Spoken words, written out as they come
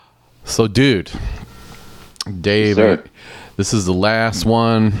So, dude, Dave, Yes, this is the last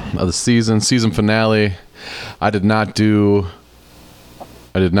one of the season finale. I did not do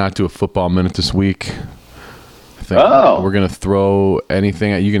a football minute this week. I think we're gonna throw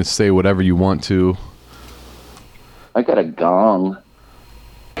anything at you. Gonna say whatever you want to. I got a gong.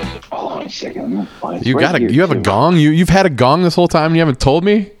 Hold on a second. You have a gong? You've had a gong this whole time and you haven't told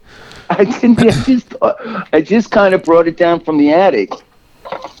me? I didn't. I just kind of brought it down from the attic.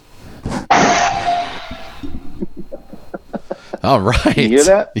 All right. You hear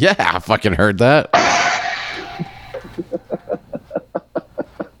that? Yeah, I fucking heard that.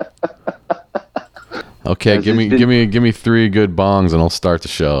 Okay, give me 3 good bongs and I'll start the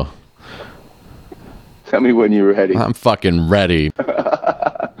show. Tell me when you're ready. I'm fucking ready.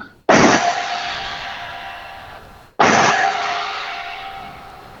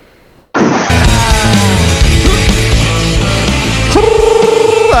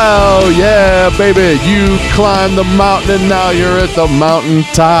 Oh yeah, baby, you climbed the mountain and now you're at the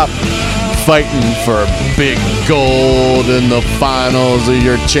mountaintop, fighting for big gold in the finals of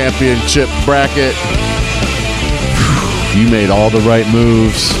your championship bracket. You made all the right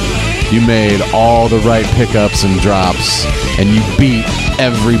moves. You made all the right pickups and drops, and you beat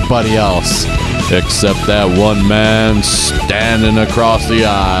everybody else except that one man standing across the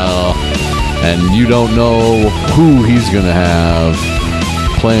aisle, and you don't know who he's gonna have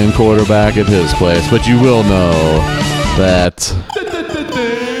playing quarterback at his place, but you will know that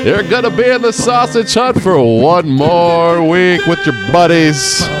you're gonna be in the Sausage Hut for one more week with your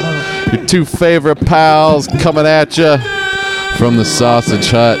buddies, your 2 favorite pals coming at you from the Sausage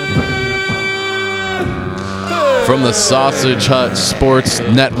Hut. From the Sausage Hut Sports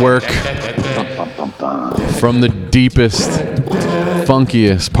Network. From the deepest,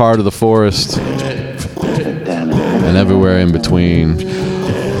 funkiest part of the forest. And everywhere in between.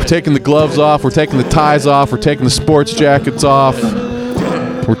 We're taking the gloves off. We're taking the ties off. We're taking the sports jackets off.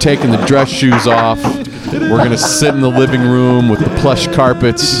 We're taking the dress shoes off. We're going to sit in the living room with the plush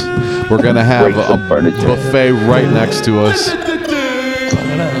carpets. We're going to have a buffet right next to us.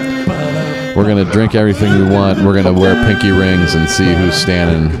 We're going to drink everything we want. We're going to wear pinky rings and see who's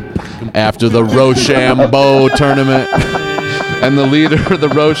standing after the Rochambeau tournament. And the leader of the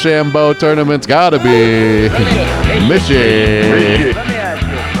Rochambeau tournament's got to be Mishy.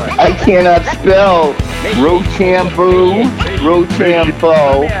 I cannot spell Rochambeau,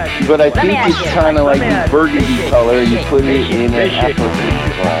 but I think it's kind of like the burgundy color, and you put it in an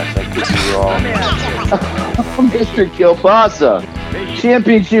application glass. I could be wrong. Mr. Kilbasa,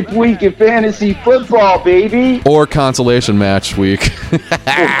 championship week in fantasy football, baby. Or consolation match week.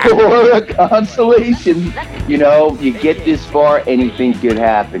 Or a consolation. You know, you get this far, anything could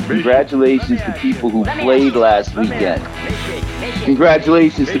happen. Congratulations to people who played last weekend.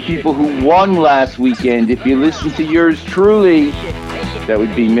 Congratulations to people who won last weekend. If you listen to yours truly, that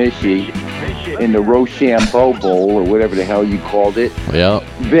would be Mishy in the Rochambeau Bowl or whatever the hell you called it. Yeah.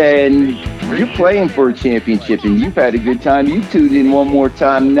 Then you're playing for a championship and you've had a good time. You tuned in one more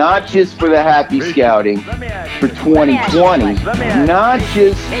time, not just for the happy scouting for 2020, not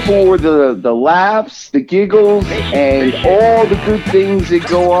just for the laughs, the giggles, and all the good things that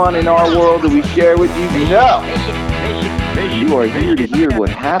go on in our world that we share with you. No. You are here to hear what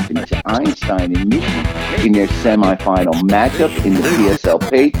happened to Einstein and Michigan in their semifinal matchup in the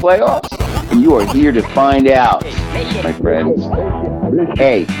PSLP playoffs. And you are here to find out, my friends,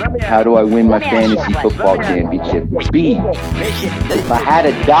 A, how do I win my fantasy football championship? B, if I had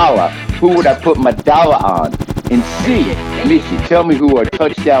 $1, who would I put my dollar on? And C, Michi, tell me who are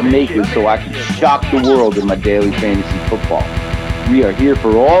touchdown makers so I can shock the world in my daily fantasy football. We are here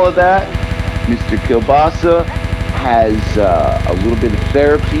for all of that. Mr. Kilbasa has a little bit of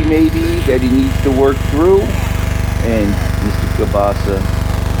therapy maybe that he needs to work through. And Mr. Kilbasa,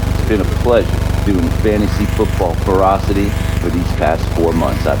 it's been a pleasure doing fantasy football Ferocity for these past 4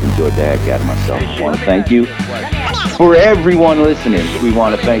 months. I've enjoyed the heck out of myself. I want to thank you. For everyone listening, we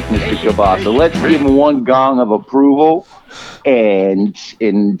want to thank Mr. Kilbasa. Let's give him one gong of approval. And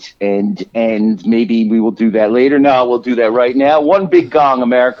maybe we will do that later. No, we'll do that right now. One big gong,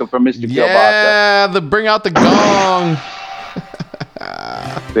 America, for Mr. Kilbasa. Yeah, bring out the gong.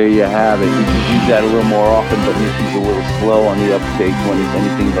 There you have it. You can use that a little more often, but Michi's a little slow on the uptake when it's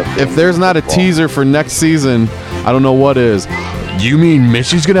anything but. If there's not a teaser for next season, I don't know what is. You mean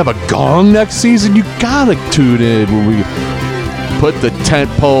Michi's gonna have a gong next season? You gotta tune in when we put the tent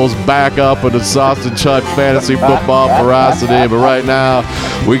poles back up with the Sausage Hut Fantasy Football Ferocity. But right now,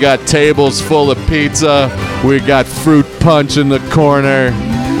 we got tables full of pizza. We got fruit punch in the corner.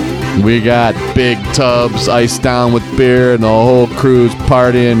 We got big tubs iced down with beer, and the whole crew's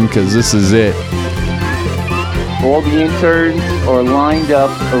partying because this is it. All the interns are lined up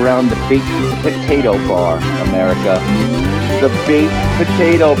around the baked potato bar, America. The baked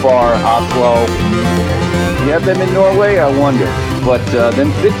potato bar, Oslo. You have them in Norway? I wonder. But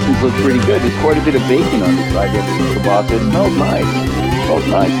them Fixins look pretty good. There's quite a bit of bacon on the side there for the kebab. It smells nice. It smells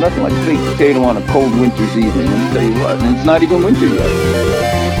nice. Nothing like baked potato on a cold winter's evening. Let me tell you what. And it's not even winter yet.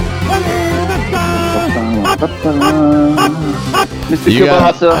 Mr.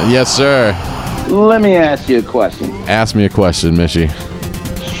 Kielbasa. Yes, sir. Let me ask you a question. Ask me a question, Mishy.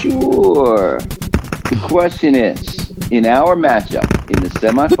 Sure. The question is, in our matchup in the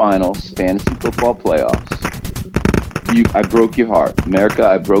semifinals fantasy football playoffs, I broke your heart, America.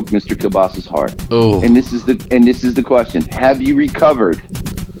 I broke Mr. Kielbasa's heart. Oh. And this is the question: have you recovered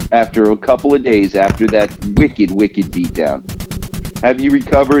after a couple of days after that wicked beatdown? Have you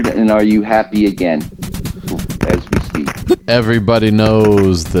recovered, and are you happy again as we speak? Everybody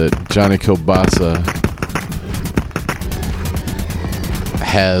knows that Johnny Kielbasa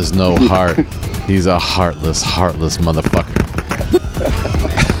has no heart. He's a heartless motherfucker.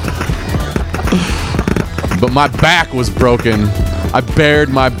 But my back was broken. I bared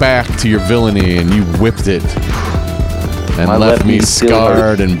my back to your villainy, and you whipped it and left me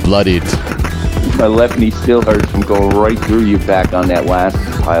scarred and bloodied. My left knee still hurts from going right through you back on that last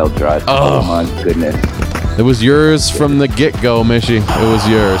pile drive. Oh my goodness. It was yours from the get-go, Mishy. It was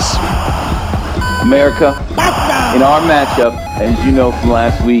yours. America, in our matchup, as you know from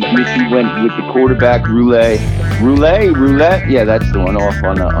last week, Mishy went with the quarterback roulette. Yeah, that's the one. Off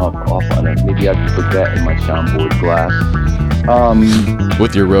on it. Maybe I could put that in my Chambord glass.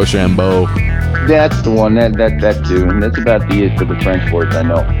 With your Rochambeau. That's the one. That too. And that's about it for the French words I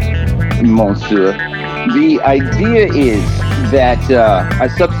know. Monsieur. The idea is that I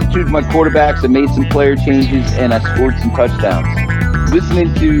substituted my quarterbacks, I made some player changes, and I scored some touchdowns.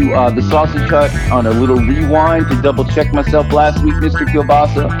 Listening to the Sausage Hut on a little rewind to double check myself last week, Mr.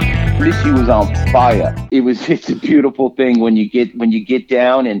 Kielbasa, Mishy was on fire. It's a beautiful thing when you get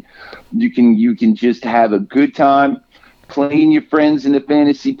down and you can just have a good time playing your friends in the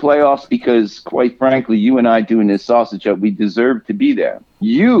fantasy playoffs, because quite frankly, you and I doing this Sausage Hut, we deserve to be there.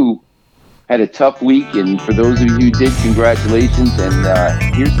 You had a tough week, and for those of you who did, congratulations, and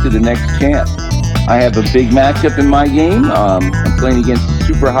here's to the next champ. I have a big matchup in my game. I'm playing against a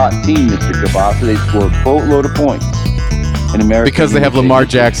super hot team, Mr. Kielbasa. They scored a boatload of points in America. Because they have Lamar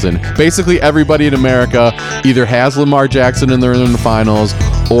Jackson. Basically, everybody in America either has Lamar Jackson and they're in the finals,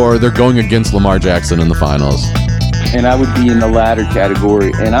 or they're going against Lamar Jackson in the finals. And I would be in the latter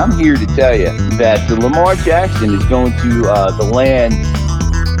category. And I'm here to tell you that the Lamar Jackson is going to the land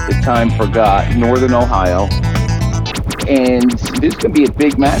that time forgot, Northern Ohio. And this could be a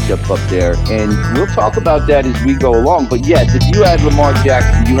big matchup up there. And we'll talk about that as we go along. But yes, if you had Lamar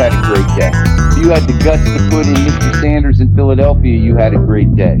Jackson, you had a great day. If you had the guts to put in Mr. Sanders in Philadelphia, you had a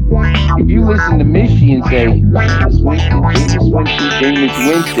great day. If you listen to Mishy and say, Jameis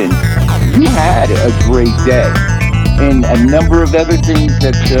Winston, you had a great day. And a number of other things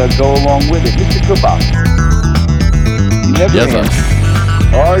that go along with it. Mr. Kielbasa, you never answered.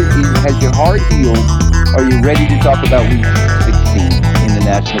 Has your heart healed? Are you ready to talk about Week 16 in the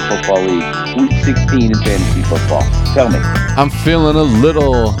National Football League? Week 16 in fantasy football. Tell me. I'm feeling a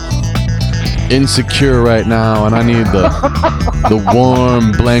little insecure right now, and I need the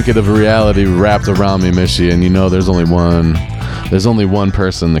warm blanket of reality wrapped around me, Mishy. And you know, there's only one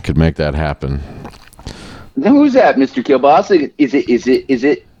person that could make that happen. Now, who's that, Mr. Kielbasa? Is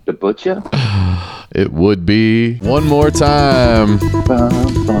it the butcher? It would be one more time.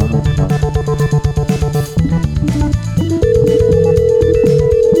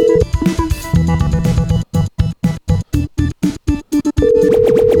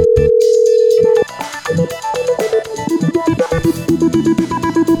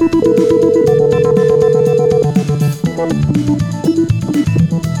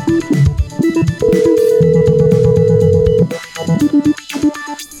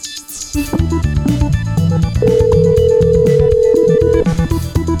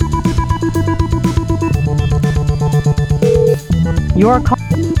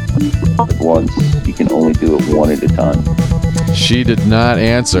 Once. You can only do it one at a time. She did not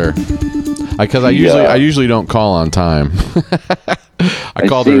answer. Because I usually don't call on time. I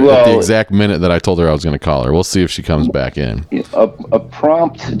called her at the exact minute that I told her I was going to call her. We'll see if she comes back in. A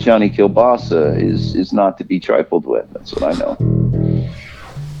prompt Johnny Kielbasa is not to be trifled with. That's what I know.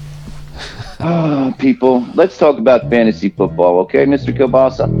 People, let's talk about fantasy football, okay, Mr.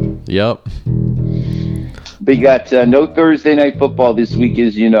 Kielbasa? Yep. We got no Thursday night football this week,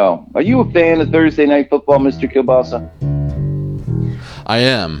 as you know. Are you a fan of Thursday night football, Mr. Kielbasa? I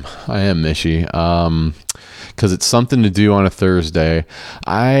am, Mishy. Because it's something to do on a Thursday.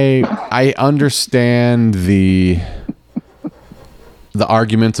 I understand the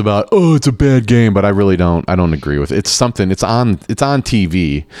arguments about, oh, it's a bad game, but I really don't agree with it. It's something. It's on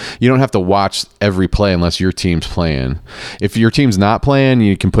TV. You don't have to watch every play unless your team's playing. If your team's not playing,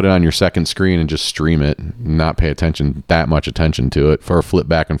 you can put it on your second screen and just stream it, not pay that much attention to it, or flip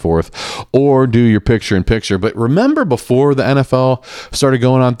back and forth, or do your picture-in-picture. But remember, before the NFL started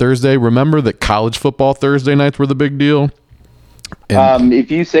going on Thursday, remember that college football Thursday nights were the big deal?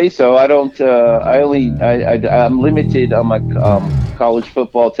 If you say so. I don't. I'm limited on my college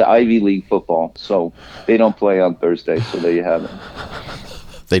football to Ivy League football, so they don't play on Thursday. So there you have it.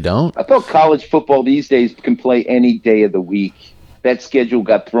 They don't? I thought college football these days can play any day of the week. That schedule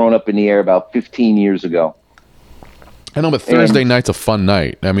got thrown up in the air about 15 years ago. I know, but Thursday night's a fun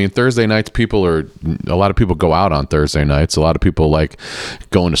night. I mean, Thursday nights, a lot of people go out on Thursday nights. A lot of people like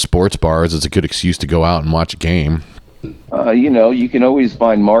going to sports bars. It's a good excuse to go out and watch a game. You can always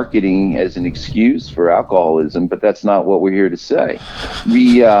find marketing as an excuse for alcoholism, but that's not what we're here to say.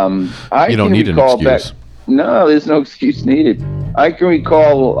 You don't need an excuse. No, there's no excuse needed. I can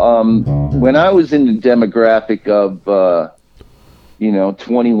recall when I was in the demographic of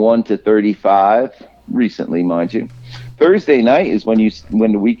 21 to 35, recently, mind you. Thursday night is when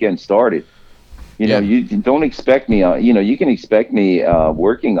the weekend started. You don't expect me. You can expect me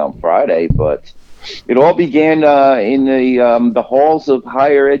working on Friday, but it all began in the halls of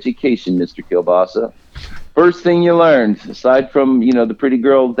higher education, Mr. Kielbasa. First thing you learned, aside from the pretty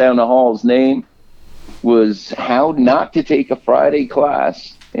girl down the hall's name, was how not to take a Friday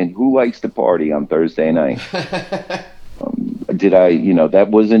class and who likes to party on Thursday night. That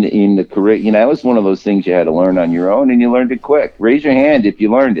wasn't in the curriculum. That was one of those things you had to learn on your own, and you learned it quick. Raise your hand if you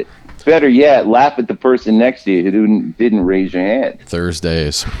learned it. Better yet, laugh at the person next to you who didn't raise your hand.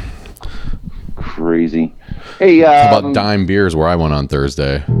 Thursdays. Crazy. Hey, how about dime beers where I went on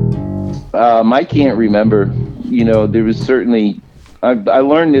Thursday? I can't remember. There was certainly. I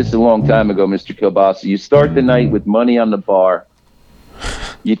learned this a long time ago, Mr. Kielbasa. You start the night with money on the bar.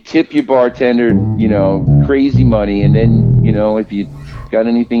 You tip your bartender, crazy money, and then, if you got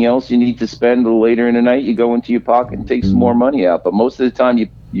anything else you need to spend a little later in the night, you go into your pocket and take some more money out. But most of the time,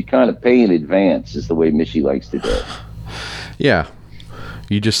 you kind of pay in advance, is the way Mishy likes to do it. Yeah.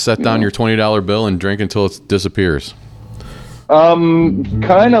 You just set down your $20 bill and drink until it disappears.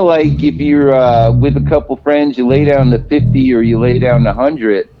 Kind of like if you're with a couple friends, you lay down the 50 or you lay down the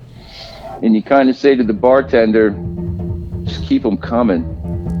 100, and you kind of say to the bartender, just keep them coming.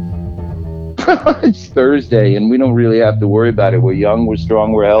 It's Thursday, and we don't really have to worry about it. We're young, we're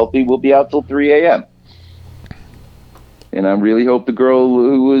strong, we're healthy. We'll be out till 3 a.m. And I really hope the girl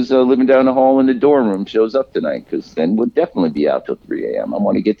who was living down the hall in the dorm room shows up tonight, because then we'll definitely be out till 3 a.m. I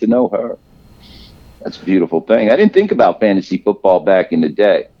want to get to know her. That's a beautiful thing. I didn't think about fantasy football back in the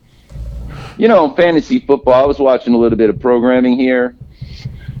day. Fantasy football, I was watching a little bit of programming here.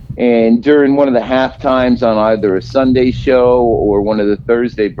 And during one of the half times on either a Sunday show or one of the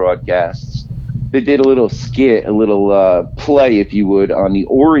Thursday broadcasts, they did a little skit, a little play, if you would, on the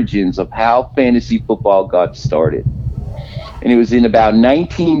origins of how fantasy football got started. And it was in about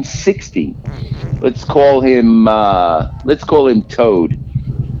 1960. Let's call him Toad.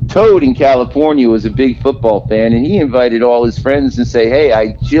 Toad in California was a big football fan, and he invited all his friends and say, "Hey,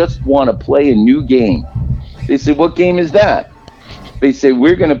 I just want to play a new game." They said, "What game is that?" They said,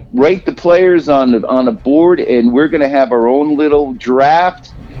 "We're going to rate the players on a board, and we're going to have our own little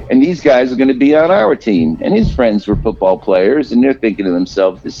draft, and these guys are going to be on our team." And his friends were football players, and they're thinking to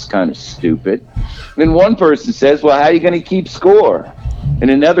themselves, "This is kind of stupid." And then one person says, "Well, how are you going to keep score?" And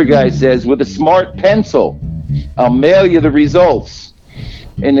another guy says, "With a smart pencil, I'll mail you the results."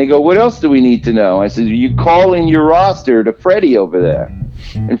 And they go, "What else do we need to know?" I said, "You call in your roster to Freddie over there."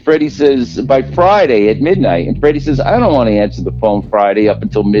 And Freddie says, "By Friday at midnight." And Freddie says, "I don't want to answer the phone Friday up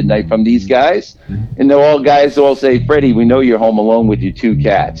until midnight from these guys." And guys all say, "Freddie, we know you're home alone with your 2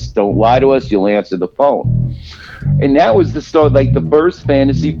 cats. Don't lie to us. You'll answer the phone." And that was the start, like the first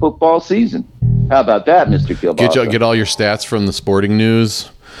fantasy football season. How about that, Mr. Kielbasa? Get all your stats from the Sporting News.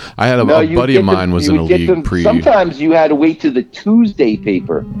 I had a buddy of mine was in a league pre. Sometimes you had to wait to the Tuesday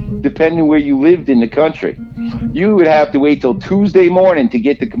paper, depending where you lived in the country. You would have to wait till Tuesday morning to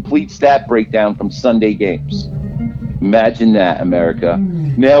get the complete stat breakdown from Sunday games. Imagine that, America.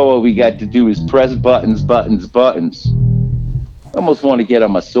 Now all we got to do is press buttons, buttons, buttons. almost want to get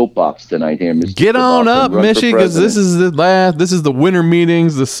on my soapbox tonight here, Mr. Get on Kibasa, up, run for Mishy, because this is the winter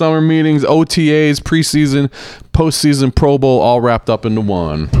meetings, the summer meetings, OTAs, preseason, postseason, Pro Bowl, all wrapped up into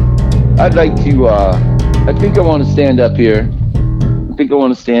one. I'd like to. I think I want to stand up here.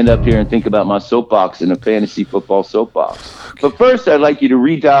 And think about my soapbox in a fantasy football soapbox. But first, I'd like you to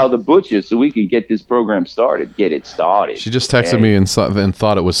redial the butcher so we can get this program started. Get it started. She just texted me and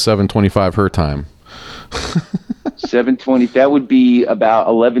thought it was 7:25 her time. 7:20. That would be about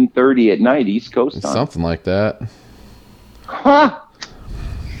 11:30 at night, East Coast time. Something like that. Huh?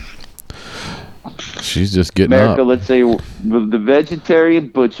 She's just getting America, up. let's say the vegetarian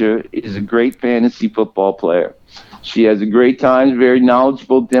butcher is a great fantasy football player. She has a great time, very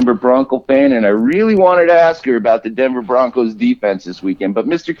knowledgeable Denver Bronco fan, and I really wanted to ask her about the Denver Broncos defense this weekend. But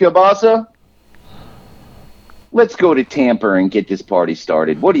Mr. Kielbasa, let's go to Tampa and get this party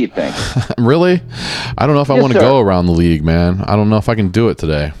started. What do you think? Really? I don't know if I want to go around the league, man. I don't know if I can do it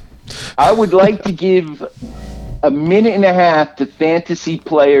today. I would like to give a minute and a half to fantasy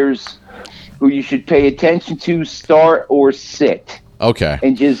players who you should pay attention to, start or sit. Okay.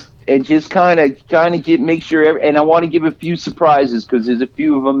 And just kind of make sure. And I want to give a few surprises because there's a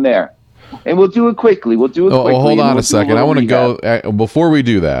few of them there. And we'll do it quickly. Well, hold on a second. I want to go before we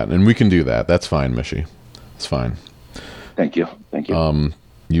do that, and we can do that. That's fine, Mishy. It's fine. Thank you.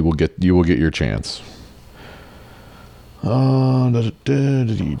 You will get your chance.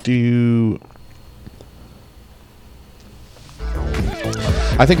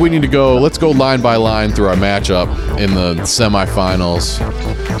 I think we need to go. Let's go line by line through our matchup in the semifinals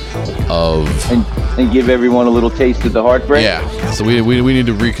of and give everyone a little taste of the heartbreak. Yeah. So we need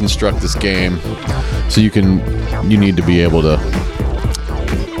to reconstruct this game. So you need to be able to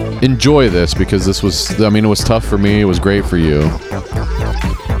enjoy this because it was tough for me. It was great for you.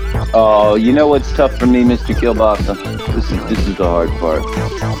 Oh, you know what's tough for me, Mr. Kielbasa? This is the hard part.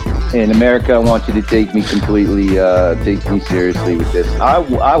 In America, I want you to take me seriously with this.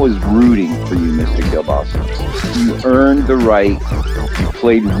 I was rooting for you, Mr. Kielbasa. You earned the right. You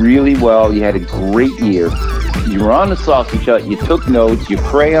played really well. You had a great year. You were on the sausage hut. You took notes. Your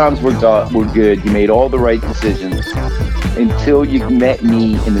crayons were good. You made all the right decisions until you met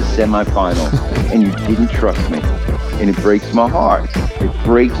me in the semifinal, and you didn't trust me. And it breaks my heart. It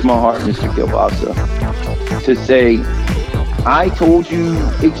breaks my heart, Mr. Kielbasa, to say, I told you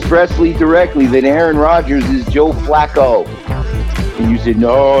expressly, directly, that Aaron Rodgers is Joe Flacco. And you said,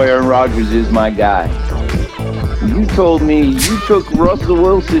 no, Aaron Rodgers is my guy. You told me you took Russell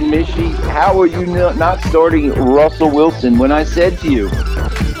Wilson, Mishy. How are you not starting Russell Wilson when I said to you,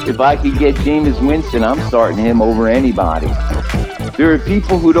 if I could get Jameis Winston, I'm starting him over anybody. There are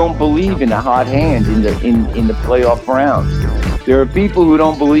people who don't believe in a hot hand in the playoff rounds. There are people who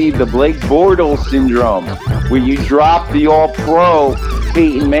don't believe the Blake Bortles syndrome, where you drop the all-pro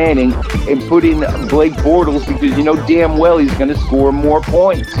Peyton Manning and put in Blake Bortles because you know damn well he's going to score more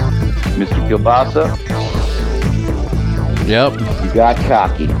points. Mr. Kielbasa? Yep. You got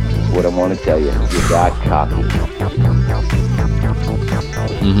cocky. That's what I want to tell you. You got cocky.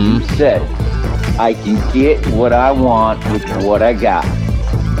 Mm-hmm. You said, I can get what I want with what I got.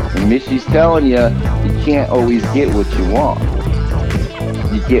 And Mishy's telling you, you can't always get what you want.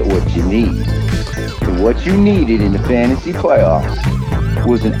 You get what you need. And what you needed in the fantasy playoffs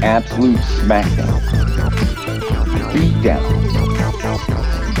was an absolute smackdown. Beatdown.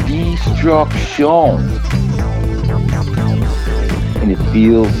 Destruction. And it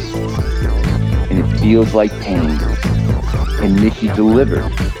feels like pain. And Mishy delivered.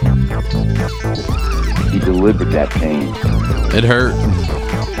 He delivered that pain. It hurt.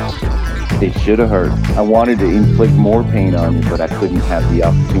 It should have hurt. I wanted to inflict more pain on you, but I couldn't have the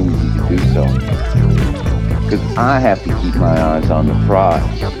opportunity to do so. Because I have to keep my eyes on the prize.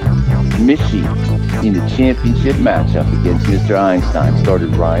 Mishy, in the championship matchup against Mr. Einstein,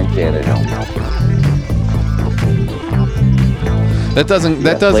 started Ryan Tannehill. That doesn't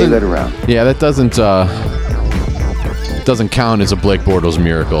play that around. Yeah, that doesn't count as a Blake Bortles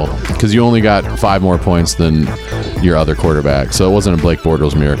miracle because you only got 5 more points than your other quarterback. So it wasn't a Blake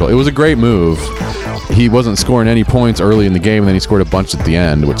Bortles miracle. It was a great move. He wasn't scoring any points early in the game, and then he scored a bunch at the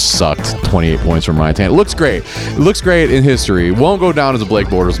end, which sucked. 28 points from Ryan Tannehill. It looks great. It looks great in history. Won't go down as a Blake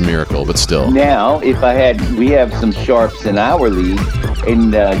Bortles miracle, but still. Now, we have some sharps in our league,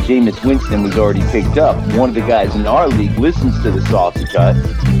 and Jameis Winston was already picked up. One of the guys in our league listens to the Sausage Hut.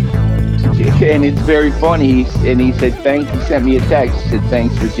 And it's very funny. He said, thanks. He sent me a text. He said,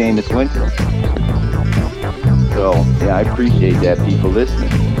 thanks for Jameis Winston. So, yeah, I appreciate that, people listening.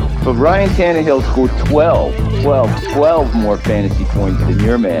 But Ryan Tannehill scored 12 more fantasy points than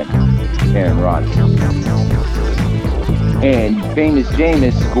your man, Aaron Rodgers. And Famous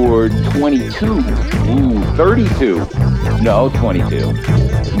Jameis scored 22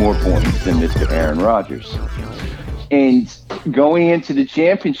 more points than Mr. Aaron Rodgers. And going into the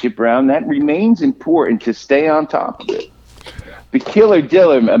championship round, that remains important to stay on top of it. The killer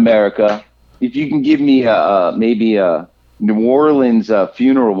Diller, America, if you can give me maybe a New Orleans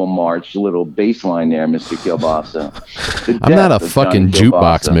funeral march, a little bass line there, Mr. Kielbasa. I'm not a fucking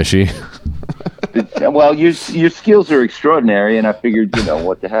jukebox, Mishy. Well, your skills are extraordinary, and I figured,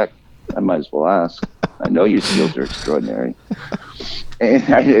 what the heck? I might as well ask. I know your skills are extraordinary. And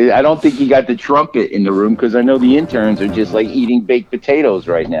I don't think you got the trumpet in the room, because I know the interns are just like eating baked potatoes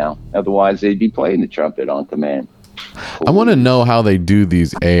right now. Otherwise, they'd be playing the trumpet on command. I want to know how they do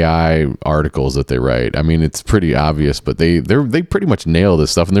these AI articles that they write. I mean, it's pretty obvious, but they pretty much nail this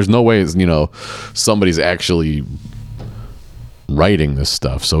stuff, and there's no way somebody's actually writing this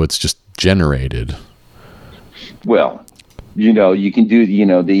stuff, so it's just generated. Well, you can do,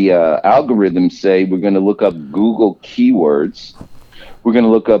 the algorithms say we're going to look up Google keywords, we're going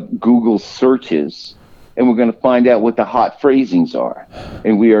to look up Google searches, and we're going to find out what the hot phrasings are.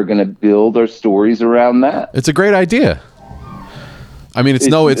 And we are going to build our stories around that. It's a great idea. I mean, it's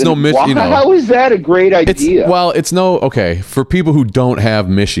no myth. How is that a great idea? Okay. For people who don't have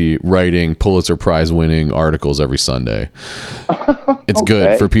Mishy writing Pulitzer Prize winning articles every Sunday, it's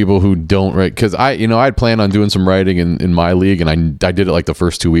good for people who don't write. Because I'd planned on doing some writing in my league, and I did it like the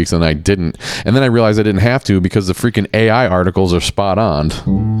first 2 weeks, and I didn't. And then I realized I didn't have to, because the freaking AI articles are spot on.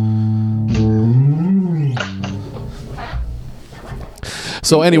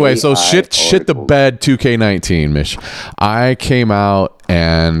 So anyway, shit the bed 2K19, Mish. I came out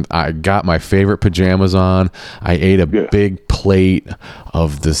and I got my favorite pajamas on. I ate a big plate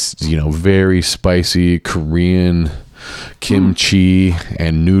of this, very spicy Korean kimchi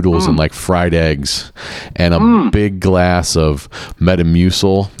and noodles and like fried eggs and a big glass of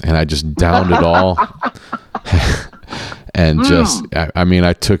Metamucil, and I just downed it all. And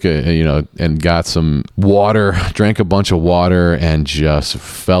I took it, and got some water, drank a bunch of water, and just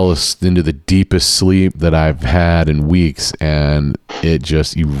fell into the deepest sleep that I've had in weeks. And it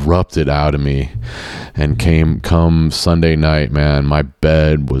just erupted out of me. And come Sunday night, man, my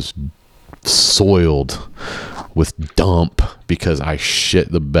bed was soiled with dump because I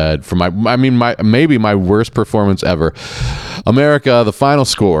shit the bed for maybe my worst performance ever. America, the final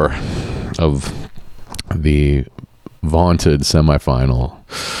score of the vaunted semifinal.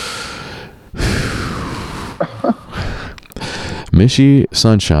 Mishy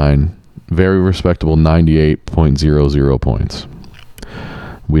Sunshine, very respectable 98.00 points.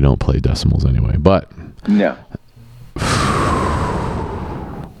 We don't play decimals anyway, but no.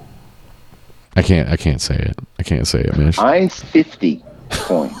 I can't say it. I can't say it, Mish. Mine's 50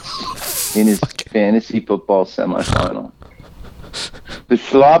 points in his fantasy football semifinal. The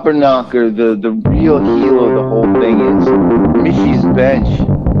Schlabberknocker, the real heel of the whole thing is Mishy's bench,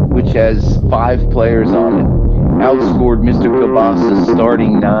 which has 5 players on it, outscored Mr. Kielbasa's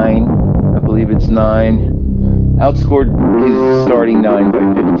starting 9. I believe it's 9. Outscored his starting 9 by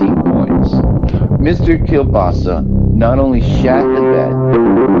 15 points. Mr. Kielbasa not only shat the bed,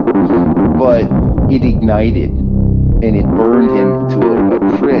 but it ignited and it burned him to a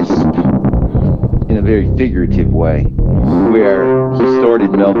crisp in a very figurative way, where he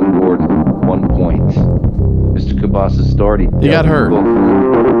started Melvin Gordon 1 point. Mr. Kielbasa started. He got hurt.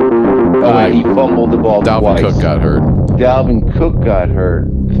 He fumbled the ball twice. Dalvin Cook got hurt. Dalvin Cook got hurt.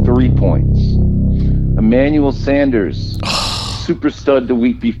 3 points. Emmanuel Sanders, super stud the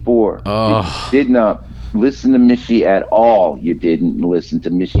week before. Did not listen to Mishy at all. You didn't listen to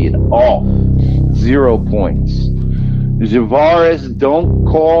Mishy at all. 0 points. Javaris, don't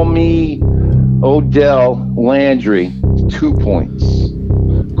call me Odell Landry, 2 points.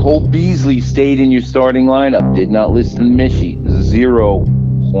 Cole Beasley stayed in your starting lineup. Did not listen to Mishy. 0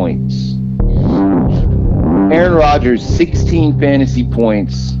 points. Aaron Rodgers, 16 fantasy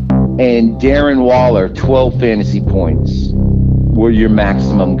points. And Darren Waller, 12 fantasy points. Were your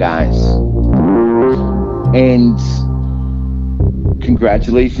maximum guys. And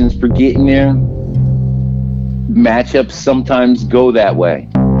congratulations for getting there. Matchups sometimes go that way.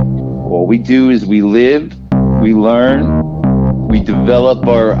 All we do is we live, we learn, we develop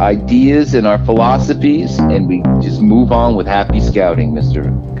our ideas and our philosophies, and we just move on with happy scouting,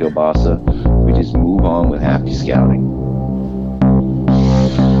 Mr. Kielbasa. We just move on with happy scouting.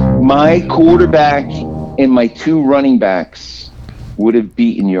 My quarterback and my 2 running backs would have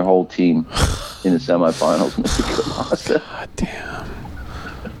beaten your whole team in the semifinals, Mr. Kielbasa. God damn.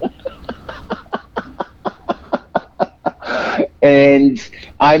 And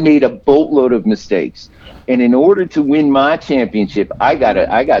I made a boatload of mistakes. And in order to win my championship, I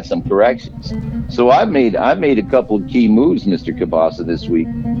got some corrections. So I made a couple of key moves, Mr. Kielbasa, this week.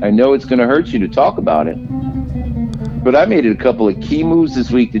 I know it's going to hurt you to talk about it, but I made a couple of key moves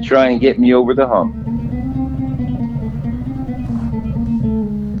this week to try and get me over the hump.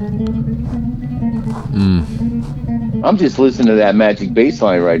 I'm just listening to that magic bass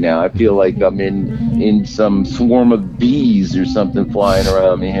line right now. I feel like I'm in some swarm of bees or something flying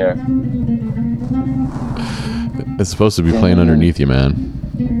around me here. It's supposed to be playing underneath you,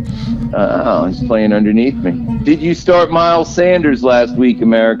 man. Oh, he's playing underneath me. Did you start Miles Sanders last week,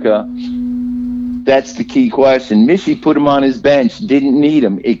 America? That's the key question. Michie put him on his bench. Didn't need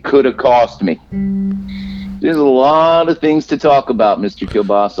him. It could have cost me. There's a lot of things to talk about, Mr.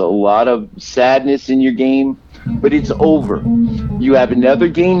 Kielbasa. A lot of sadness in your game, but it's over. You have another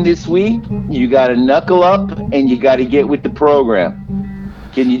game this week. You got to knuckle up, and you got to get with the program.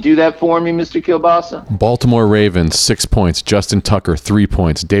 Can you do that for me, Mr. Kielbasa? Baltimore Ravens, 6 points. Justin Tucker, 3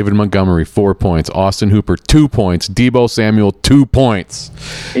 points. David Montgomery, 4 points. Austin Hooper, 2 points. Debo Samuel, 2 points.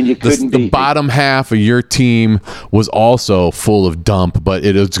 And you couldn't the bottom half of your team was also full of dump, but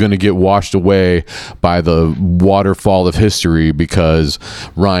it is going to get washed away by the waterfall of history because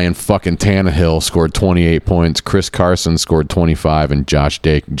Ryan fucking Tannehill scored 28 points. Chris Carson scored 25, and Josh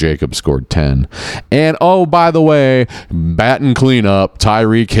Jacobs scored 10. And, oh, by the way, batting cleanup,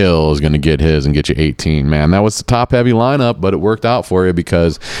 Tyreek Hill is going to get his and get you 18. Man, that was the top-heavy lineup, but it worked out for you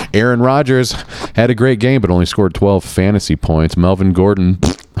because Aaron Rodgers had a great game but only scored 12 fantasy points. Melvin Gordon,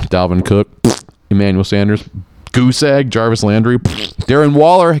 Dalvin Cook, Emmanuel Sanders, Goose Egg, Jarvis Landry, Darren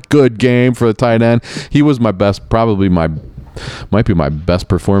Waller, good game for the tight end. He was my best, might be my best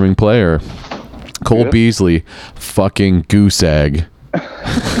performing player. Cole Beasley, fucking Goose Egg.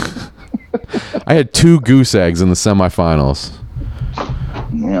 I had 2 Goose Eggs in the semifinals.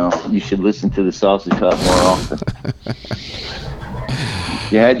 You know, you should listen to the Sausage Hut more often.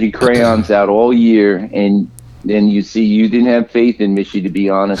 You had your crayons out all year, and then you see you didn't have faith in Michie to be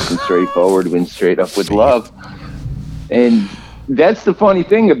honest and straightforward, went straight up with love. And that's the funny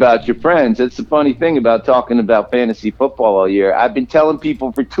thing about your friends. That's the funny thing about talking about fantasy football all year. I've been telling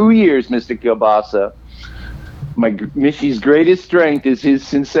people for 2 years, Mr. Kielbasa, Michie's greatest strength is his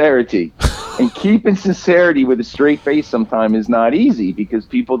sincerity. And keeping sincerity with a straight face sometimes is not easy because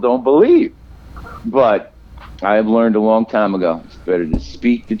people don't believe. But I have learned a long time ago, it's better to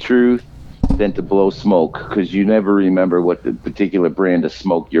speak the truth than to blow smoke because you never remember what the particular brand of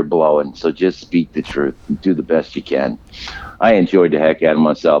smoke you're blowing. So just speak the truth and do the best you can. I enjoyed the heck out of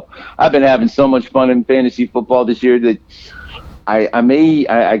myself. I've been having so much fun in fantasy football this year that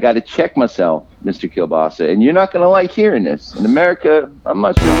I got to check myself, Mr. Kielbasa, and you're not going to like hearing this. In America, I'm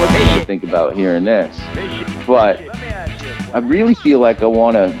not sure what you're going to think about hearing this, but I really feel like I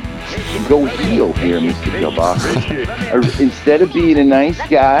want to go heel here, Mr. Kielbasa. Instead of being a nice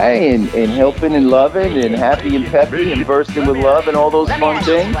guy and helping and loving and happy and peppy and bursting with love and all those fun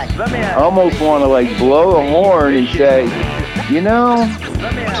things, I almost want to like blow a horn and say, you know,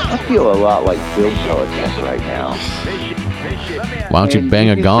 I feel a lot like Bill Belichick right now. Why don't you bang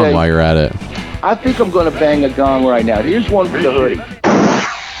a gong while you're at it? I think I'm going to bang a gong right now. Here's one for the hoodie.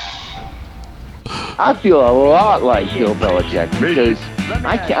 I feel a lot like Bill Belichick because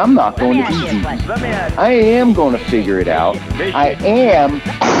I'm not going to be easy. I am going to figure it out. I am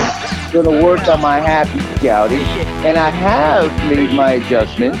going to work on my happy scouting, and I have made my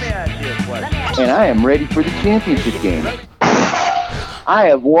adjustments, and I am ready for the championship game. I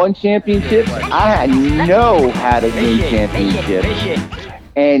have won championships. I know how to win championships.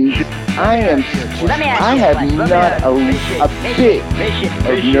 And I have not a bit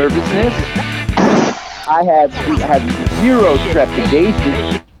of nervousness. I have zero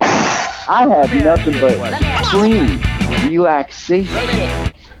trepidation. I have nothing but extreme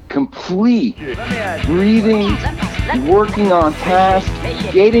relaxation, complete breathing, working on tasks,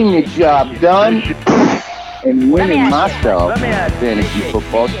 getting the job done, and winning myself a fantasy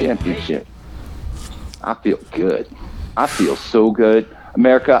football championship. I feel good. I feel so good.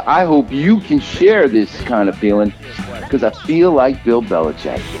 America, I hope you can share this kind of feeling because I feel like Bill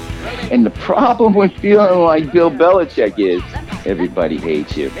Belichick. And the problem with feeling like Bill Belichick is everybody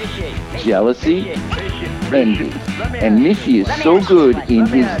hates you. Jealousy, envy. And Michie is so good in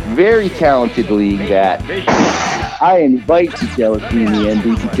his very talented league that I invite the jealousy and the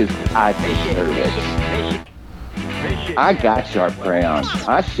envy because I deserve it. I got sharp crayons.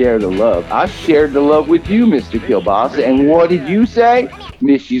 I share the love. I shared the love with you, Mr. Kielbasa. And what did you say?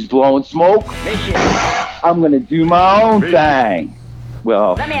 Michie's blowing smoke. I'm going to do my own thing.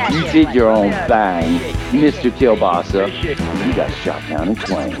 Well, you did your own thing, Mr. Kielbasa. You got shot down in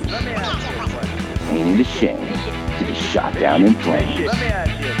flames. ain't it a shame to be shot down in flames? Let me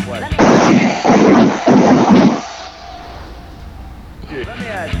ask you a question.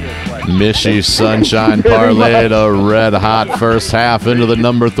 Mishy Sunshine parlayed a red-hot first half into the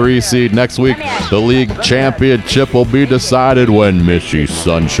number 3 seed. Next week, the league championship will be decided when Mishy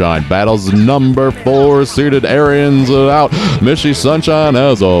Sunshine battles number 4 seeded Arians It Out. Mishy Sunshine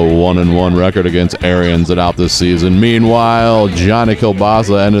has a 1-1 record against Arians It Out this season. Meanwhile, Johnny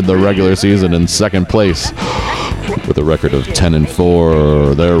Kilbasa ended the regular season in second place with a record of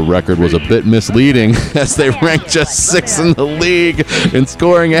 10-4. Their record was a bit misleading as they ranked just 6th in the league in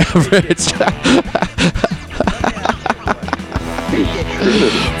scoring average.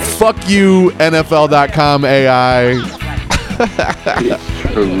 Fuck you, NFL.com AI. It's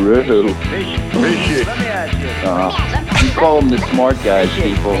true. You call them the smart guys,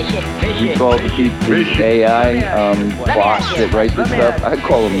 people. You call the people the AI bots that write this stuff. I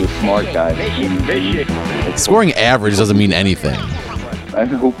call them the smart guys. Scoring average doesn't mean anything. I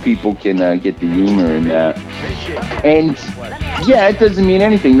hope people can get the humor in that. And yeah, it doesn't mean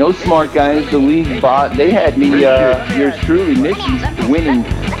anything. Those smart guys, the league bot, they had me, yours truly, Mickey, winning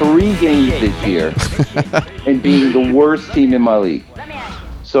 3 games this year and being the worst team in my league.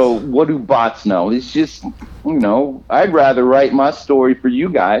 So what do bots know? It's just, I'd rather write my story for you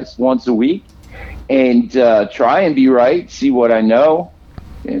guys once a week and try and be right, see what I know.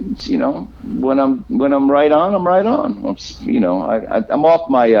 And, when I'm right on, I'm right on. I'm off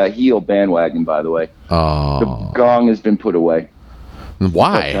my heel bandwagon, by the way. Oh. The gong has been put away.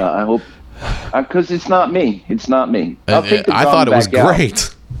 Why? But, I hope, because it's not me. It's not me. I'll take the I gong thought it was back out.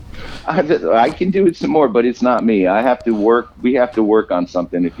 great. I can do it some more, but it's not me. I have to work. We have to work on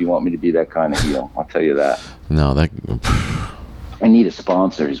something if you want me to be that kind of heel. I'll tell you that. No, I need a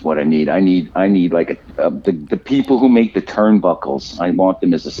sponsor is what I need. I need like the people who make the turnbuckles. I want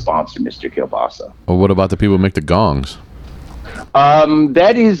them as a sponsor, Mr. Kilbasa. Well, what about the people who make the gongs?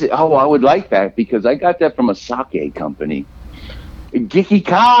 That is, I would like that because I got that from a sake company. Giki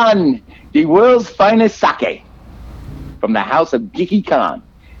Khan, the world's finest sake. From the house of Giki Khan.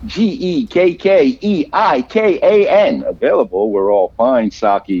 GEKKEIKAN. Available where all fine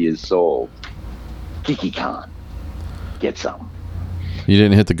sake is sold. Giki Khan. Get some. You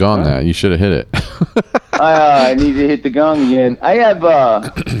didn't hit the gong that. You should have hit it. I need to hit the gong again. I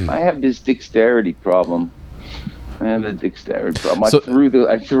have this dexterity problem. I have a dexterity problem. I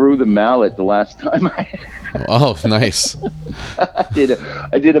threw the mallet the last time. Oh, nice. I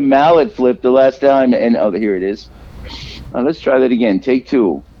did a mallet flip the last time, and here it is. Let's try that again. Take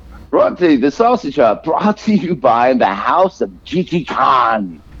 2. Brought to you, the sausage hut, brought to you by the house of Giki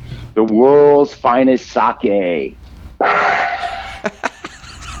Khan, the world's finest sake.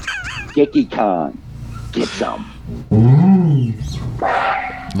 Giki Khan, get some.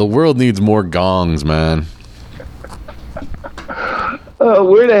 The world needs more gongs, man.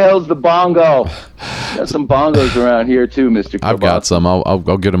 Where the hell's the bongo? Got some bongos around here too, Mr. Kilbasa. I've got some.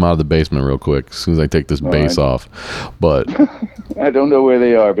 I'll get them out of the basement real quick as soon as I take this bass off. But I don't know where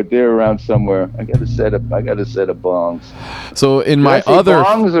they are, but they're around somewhere. I got a set of bongs. So in Did my I say other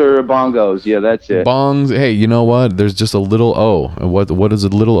bongs or bongos? Yeah, that's it. bongs. Hey, you know what? There's just a little O. And what does a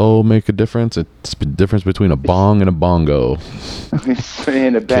little O make a difference? It's the difference between a bong and a bongo.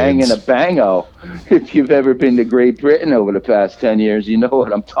 And a bang Kids. and a bango. If you've ever been to Great Britain over the past 10 years, you know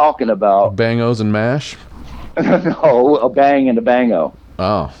what I'm talking about. Bangos and mash. No, a bang and a bango.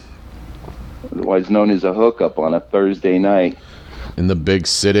 Oh, Otherwise known as a hookup on a Thursday night. in the big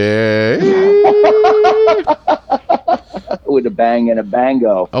city. With a bang and a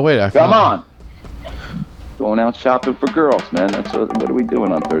bango. Oh wait, Come on. Going out shopping for girls, man. That's what are we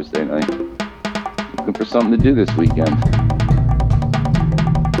doing on Thursday night? Looking for something to do this weekend.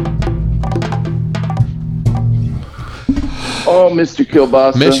 Oh, Mr.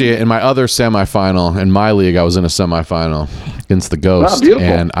 Kilbasa. Michi, in my other semifinal, in my league, I was in a semifinal against the Ghost, beautiful.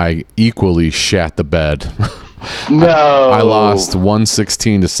 and I equally shat the bed. No. I lost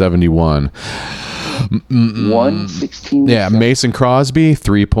 116-71. 116. Yeah, Mason Crosby,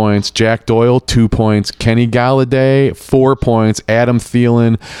 3 points. Jack Doyle, 2 points. Kenny Galladay, 4 points. Adam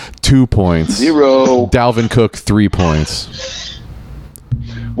Thielen, 2 points. 0. Dalvin Cook, 3 points.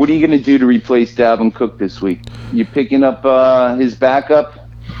 What are you going to do to replace Dalvin Cook this week? You picking up his backup,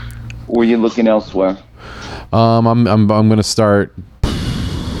 or are you looking elsewhere? I'm going to start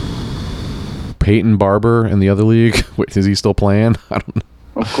Peyton Barber in the other league. Wait, is he still playing? I don't know.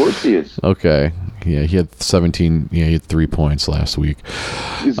 Of course he is. Okay. Yeah, he had 17. Yeah, he had 3 points last week.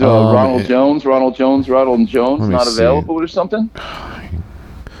 Is Ronald Jones not available or something?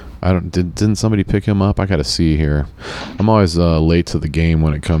 Didn't somebody pick him up? I got to see here. I'm always late to the game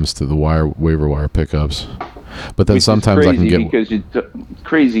when it comes to the waiver wire pickups. But then sometimes I can get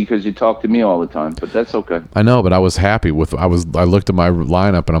crazy because you talk to me all the time, but that's okay. I know, but I was happy with I looked at my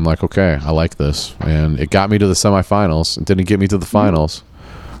lineup and I'm like, okay, I like this, and it got me to the semifinals. It didn't get me to the finals.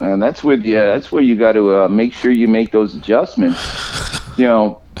 And that's where you got to make sure you make those adjustments.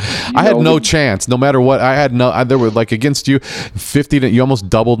 I had no chance, no matter what. There were like against you, 50. You almost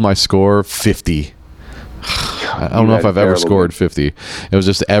doubled my score, 50. I don't know if I've ever scored 50. It was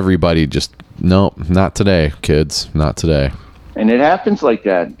just everybody just, no, not today, kids, not today. And it happens like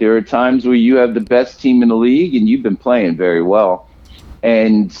that. There are times where you have the best team in the league and you've been playing very well.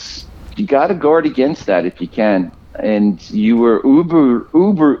 And you got to guard against that if you can. And you were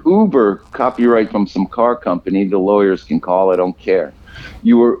uber, copyright from some car company. The lawyers can call, I don't care.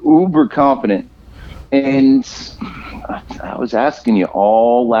 You were uber confident. And I was asking you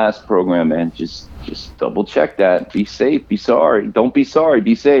all last program, man, just double check that. Be safe, be sorry. Don't be sorry,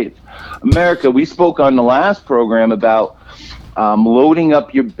 be safe. America, we spoke on the last program about loading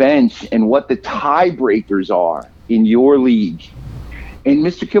up your bench and what the tiebreakers are in your league. And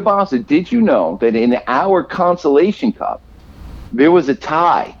Mr. Kielbasa, did you know that in our Consolation Cup, there was a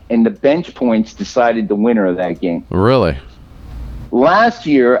tie and the bench points decided the winner of that game? Really? Last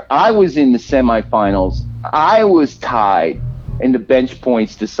year, I was in the semifinals. I was tied, and the bench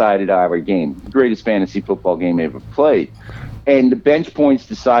points decided our game. The greatest fantasy football game I ever played. And the bench points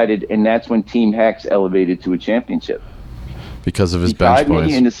decided, and that's when Team Hex elevated to a championship. Because of his bench points. He tied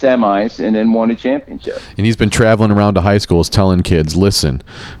me in the semis and then won a championship. And he's been traveling around to high schools telling kids, listen,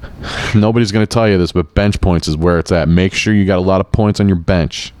 nobody's going to tell you this, but bench points is where it's at. Make sure you got a lot of points on your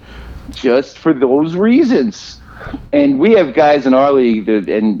bench. Just for those reasons. And we have guys in our league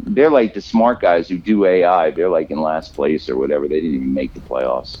and they're like the smart guys who do AI. They're like in last place or whatever. They didn't even make the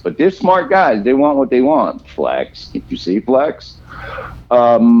playoffs. But they're smart guys. They want what they want. Flex. If you see flex.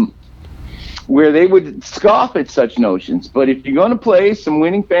 Where they would scoff at such notions. But if you're going to play some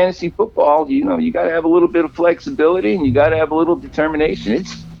winning fantasy football, you got to have a little bit of flexibility and you got to have a little determination.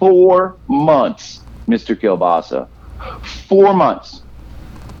 It's 4 months, Mr. Kielbasa. 4 months.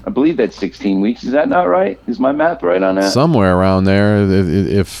 I believe that's 16 weeks. Is that not right? Is my math right on that? Somewhere around there.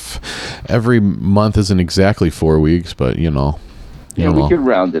 If every month isn't exactly 4 weeks, but we could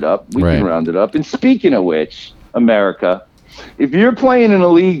round it up. We Right. can round it up. And speaking of which, America, if you're playing in a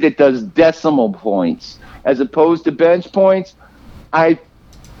league that does decimal points as opposed to bench points, I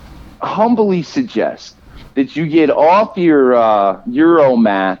humbly suggest that you get off your Euro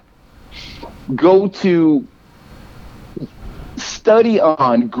math, go to study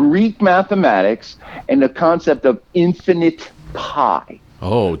on Greek mathematics and the concept of infinite pi.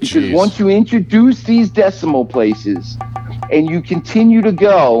 Oh, geez. Because once you introduce these decimal places and you continue to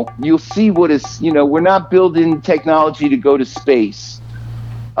go, you'll see what is, we're not building technology to go to space.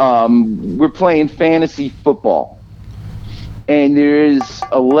 We're playing fantasy football. And there is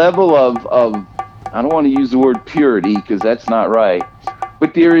a level of I don't want to use the word purity because that's not right,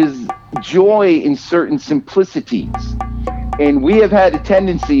 but there is joy in certain simplicities. And we have had a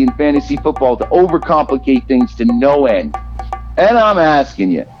tendency in fantasy football to overcomplicate things to no end. And I'm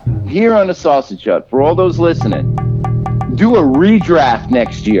asking you, here on the Sausage Hut, for all those listening, do a redraft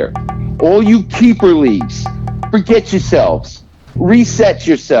next year. All you keeper leagues, forget yourselves, reset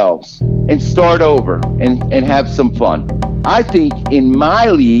yourselves, and start over and have some fun. I think in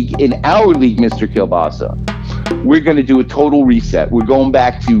my league, in our league, Mr. Kielbasa, we're going to do a total reset. We're going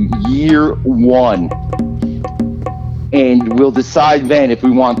back to year one. And we'll decide then if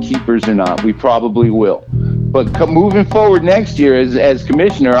we want keepers or not. We probably will. But moving forward next year as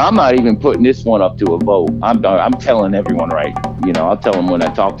commissioner, I'm not even putting this one up to a vote. I'm telling everyone right. I'll tell them when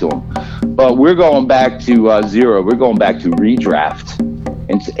I talk to them. But we're going back to zero. We're going back to redraft.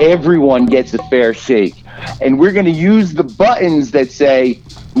 And everyone gets a fair shake. And we're going to use the buttons that say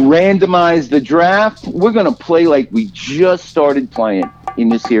randomize the draft. We're going to play like we just started playing in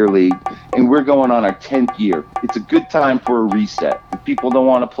this here league, and we're going on our 10th year. It's a good time for a reset. If people don't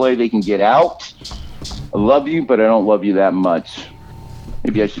want to play, they can get out. I love you, but I don't love you that much.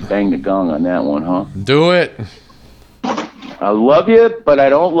 Maybe I should bang the gong on that one, huh? Do it. I love you, but I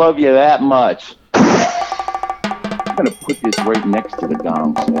don't love you that much. I'm going to put this right next to the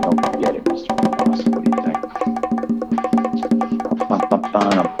gong so I don't forget it, Mr. Boss. What do you think?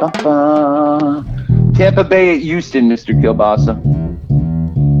 Tampa Bay at Houston, Mr. Kielbasa.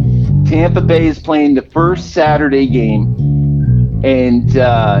 Tampa Bay is playing the first Saturday game, and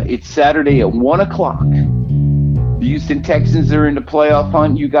it's Saturday at 1 o'clock. The Houston Texans are in the playoff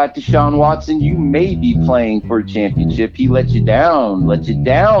hunt. You got Deshaun Watson. You may be playing for a championship. He let you down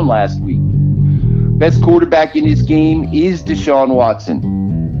last week. Best quarterback in this game is Deshaun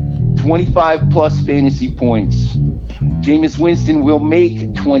Watson. 25 plus fantasy points. Jameis Winston will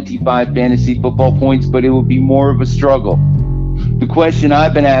make 25 fantasy football points, but it will be more of a struggle. The question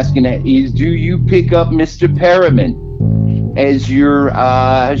I've been asking is, do you pick up Mr. Perriman as your,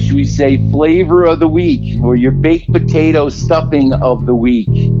 should we say, flavor of the week, or your baked potato stuffing of the week,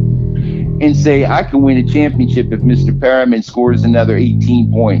 and say, I can win a championship if Mr. Perriman scores another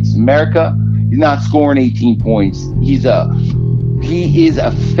 18 points? America, he's not scoring 18 points. He is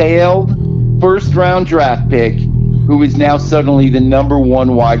a failed first-round draft pick who is now suddenly the number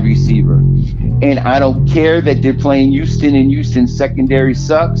one wide receiver. And I don't care that they're playing Houston and Houston's secondary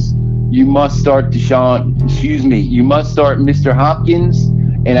sucks. You must start you must start Mr. Hopkins.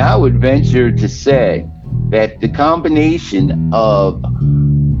 And I would venture to say that the combination of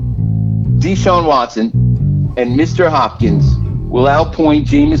Deshaun Watson and Mr. Hopkins will outpoint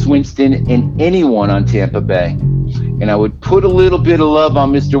Jameis Winston and anyone on Tampa Bay. And I would put a little bit of love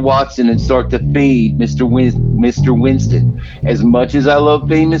on Mr. Watson and start to fade Mr. Winston. As much as I love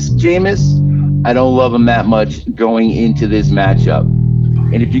famous Jameis, I don't love him that much going into this matchup.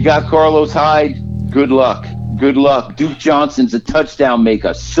 And if you got Carlos Hyde, good luck. Good luck. Duke Johnson's a touchdown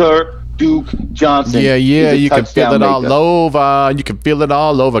maker. Sir Duke Johnson. Yeah, you can feel it all over. You can feel it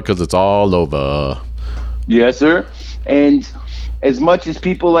all over because it's all over. Yes, sir. And as much as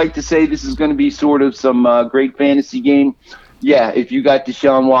people like to say this is going to be sort of some great fantasy game, yeah, if you got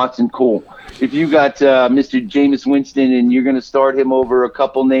Deshaun Watson, cool. If you got Mr. Jameis Winston and you're going to start him over a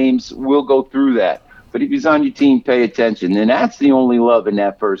couple names, we'll go through that. But if he's on your team, pay attention. And that's the only love in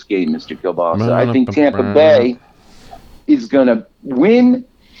that first game, Mr. Kielbasa. I think Tampa Bay is going to win,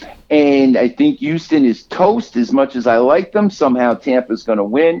 and I think Houston is toast. As much as I like them, somehow Tampa's going to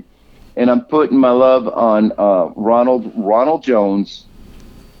win. And I'm putting my love on Ronald Jones,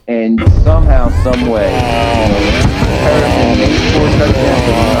 and somehow, some way, Harrison may score a touchdown,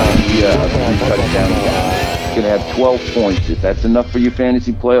 but he's not going to be a touchdown guy. He's going to have 12 points. If that's enough for your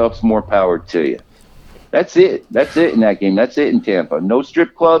fantasy playoffs, more power to you. That's it. That's it in that game. That's it in Tampa. No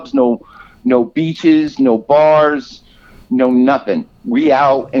strip clubs, no beaches, no bars, no nothing. We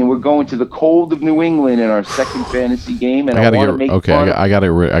out, and we're going to the cold of New England in our second fantasy game. And I want to make fun. I gotta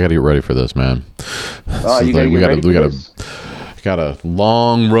get ready for this, man. You gotta get ready for this. Got a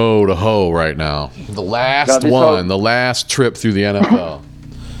long road to hoe right now. The last trip through the NFL.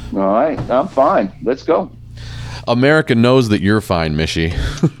 All right, I'm fine. Let's go. America knows that you're fine, Mishy.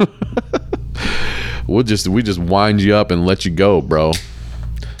 we just wind you up and let you go, bro.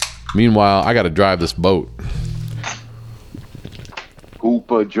 Meanwhile, I got to drive this boat.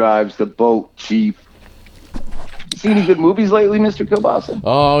 Hooper drives the boat, Chief. See any good movies lately, Mr. Kielbasa?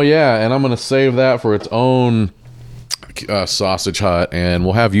 Oh, yeah, and I'm going to save that for its own sausage hut, and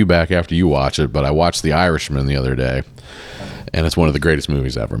we'll have you back after you watch it. But I watched The Irishman the other day, and it's one of the greatest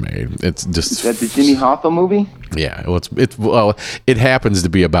movies ever made. It's just... Is that the Jimmy Hoffa movie? Yeah, well, it happens to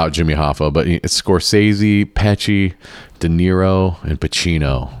be about Jimmy Hoffa, but it's Scorsese, Pesci, De Niro, and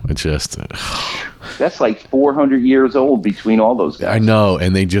Pacino. It's just... That's like 400 years old between all those guys. I know,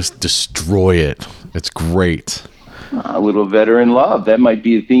 and they just destroy it. It's great. A little veteran love. That might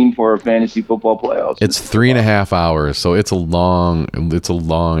be a theme for our fantasy football playoffs. It's 3.5 hours, so it's a long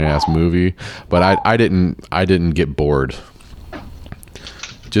ass movie. But I didn't get bored.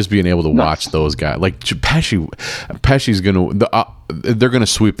 Just being able to watch those guys, like Pesci's they're gonna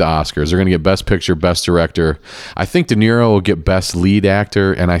sweep the Oscars. They're gonna get Best Picture, Best Director. I think De Niro will get Best Lead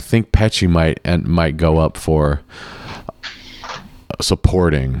Actor, and I think Pesci might go up for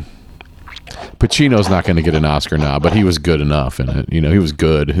supporting. Pacino's not going to get an Oscar now, but he was good enough in it. He was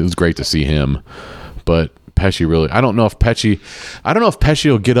good. It was great to see him. But Pesci really, I don't know if Pesci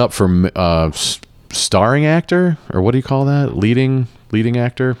will get up for starring actor, or what do you call that? Leading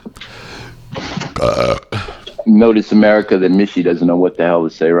actor. Notice America that Mishy doesn't know what the hell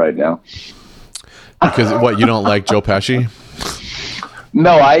to say right now. Because what, you don't like Joe Pesci?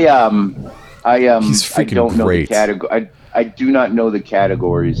 No, He's freaking I don't know great. the category. I do not know the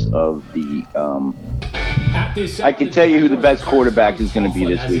categories of the. I can tell you who the best quarterback is going to be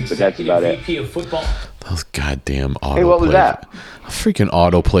this week, but that's about it. Those goddamn autoplay. Hey, what was that? A freaking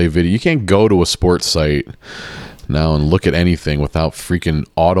autoplay video. You can't go to a sports site now and look at anything without freaking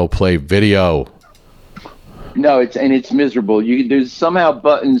autoplay video. No, it's miserable. There's somehow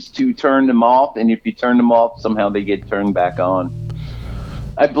buttons to turn them off, and if you turn them off, somehow they get turned back on.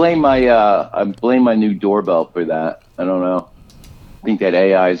 I blame my new doorbell for that. I don't know. I think that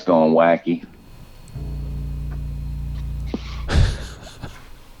AI is going wacky.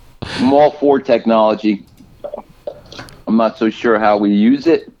 I'm all for technology. I'm not so sure how we use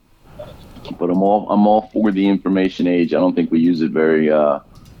it, but I'm all for the information age. I don't think we use it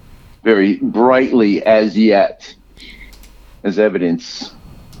very brightly as yet, as evidence.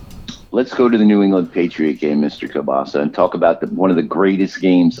 Let's go to the New England Patriot game, Mr. Kielbasa, and talk about one of the greatest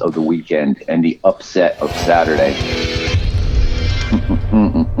games of the weekend and the upset of Saturday.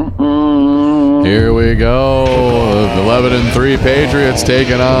 Here we go. The 11-3 Patriots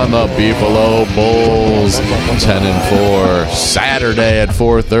taking on the Buffalo Bulls. 10-4. Saturday at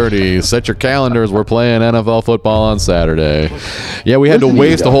 4:30. Set your calendars. We're playing NFL football on Saturday. Yeah, we had to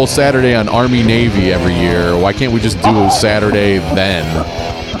waste a whole Saturday on Army Navy every year. Why can't we just do Saturday then?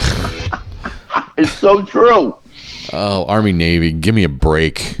 It's so true. Oh, Army Navy, give me a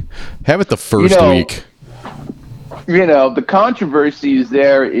break. Have it the first week. The controversy is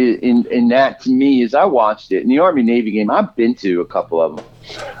there in that, to me, is I watched it. In the Army-Navy game, I've been to a couple of them.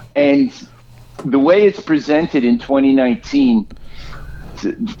 And the way it's presented in 2019,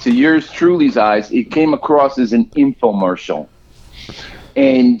 to yours truly's eyes, it came across as an infomercial.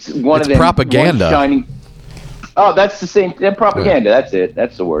 And it's propaganda. That's the same. Propaganda, that's it.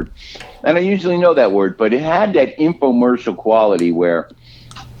 That's the word. And I usually know that word, but it had that infomercial quality where,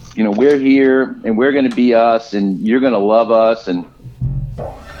 we're here and we're going to be us and you're going to love us, and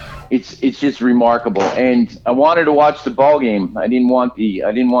it's just remarkable. And I wanted to watch the ball game. I didn't want the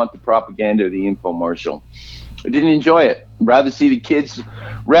propaganda or the infomercial. I didn't enjoy it. Rather see the kids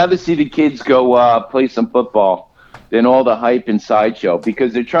go play some football than all the hype and sideshow,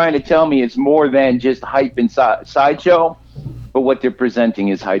 because they're trying to tell me it's more than just hype and sideshow, but what they're presenting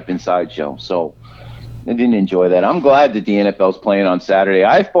is hype and sideshow. So I didn't enjoy that. I'm glad that the NFL's playing on Saturday.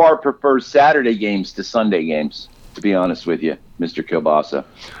 I far prefer Saturday games to Sunday games, to be honest with you, Mr. Kielbasa.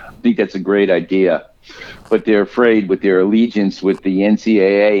 I think that's a great idea. But they're afraid with their allegiance with the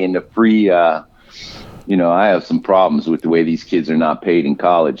NCAA and the free, I have some problems with the way these kids are not paid in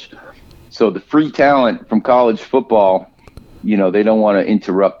college. So the free talent from college football, they don't want to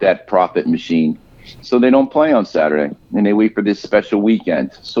interrupt that profit machine. So they don't play on Saturday, and they wait for this special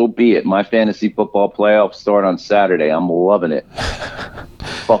weekend. So be it. My fantasy football playoffs start on Saturday. I'm loving it.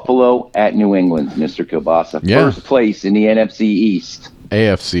 Buffalo at New England, Mr. Kielbasa. Yeah. First place in the NFC East.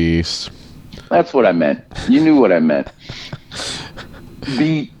 AFC East. That's what I meant. You knew what I meant.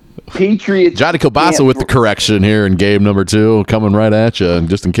 The Patriots. Johnny Kielbasa with the correction here in game number 2, coming right at you,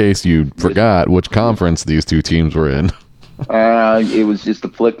 just in case you forgot which conference these two teams were in. It was just a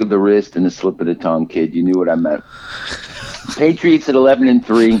flick of the wrist and a slip of the tongue, kid. You knew what I meant. Patriots at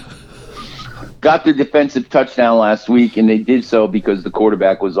 11-3 got their defensive touchdown last week, and they did so because the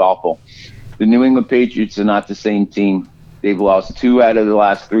quarterback was awful. The New England Patriots are not the same team. They've lost 2 out of the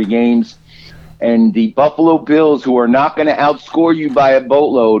last 3 games. And the Buffalo Bills, who are not going to outscore you by a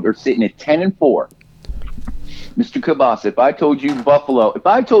boatload, are sitting at 10-4. Mr. Kielbasa, if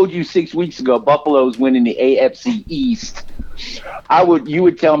I told you 6 weeks ago Buffalo's winning the AFC East, you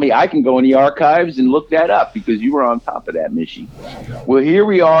would tell me I can go in the archives and look that up because you were on top of that, Michie. Well, here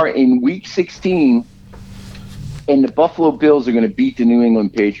we are in Week 16, and the Buffalo Bills are going to beat the New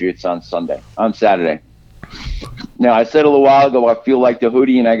England Patriots on Saturday. Now, I said a little while ago I feel like the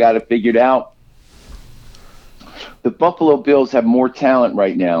hoodie and I got it figured out. The Buffalo Bills have more talent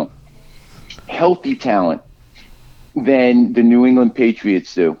right now, healthy talent, than the New England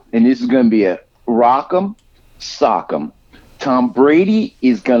Patriots do. And this is going to be a rock 'em, sock 'em. Tom Brady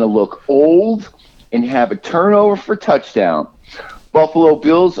is going to look old and have a turnover for touchdown. Buffalo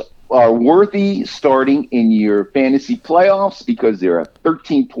Bills are worthy starting in your fantasy playoffs because they're a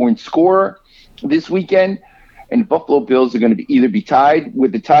 13-point scorer this weekend. And the Buffalo Bills are going to either be tied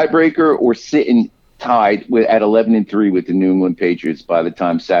with the tiebreaker or sitting tied at 11-3 with the New England Patriots by the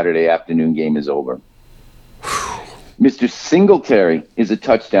time Saturday afternoon game is over. Mr. Singletary is a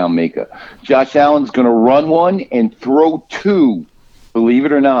touchdown maker. Josh Allen's going to run one and throw 2, believe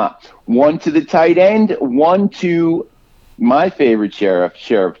it or not. 1 to the tight end, 1 to my favorite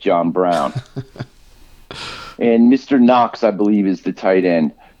Sheriff John Brown. And Mr. Knox, I believe, is the tight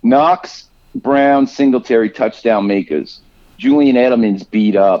end. Knox, Brown, Singletary, touchdown makers. Julian Edelman's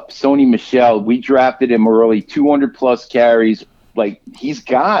beat up. Sony Michel, we drafted him early, 200-plus carries. Like, he's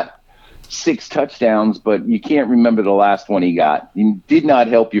got 6 touchdowns, but you can't remember the last one he got. He did not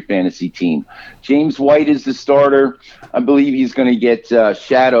help your fantasy team. James White is the starter. I believe he's going to get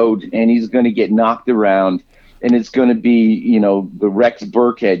shadowed, and he's going to get knocked around, and it's going to be, the Rex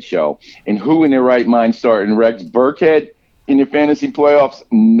Burkhead show. And who in their right mind starting Rex Burkhead in your fantasy playoffs?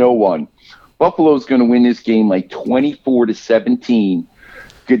 No one. Buffalo's going to win this game like 24-17.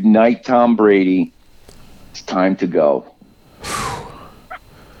 Good night, Tom Brady. It's time to go.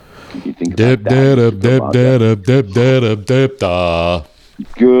 You think Dip, about that, dip, dip, dip, dip, dip, da.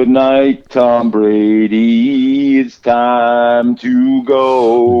 Good night, Tom Brady. It's time to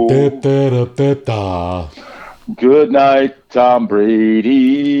go. Dip, dip, dip, da. Good night, Tom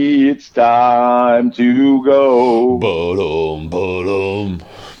Brady. It's time to go. Ba-dum, ba-dum.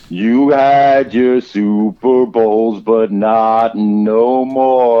 You had your Super Bowls, but not no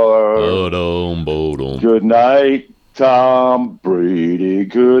more. Ba-dum, ba-dum. Good night, Tom Brady.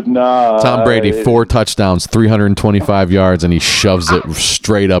 Good night. Tom Brady, 4 touchdowns, 325 yards, and he shoves it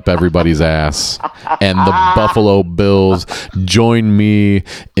straight up everybody's ass. And the Buffalo Bills join me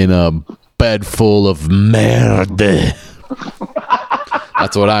in a bed full of merde.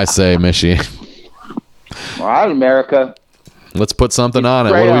 That's what I say, Mishy. All right, America. Let's put something on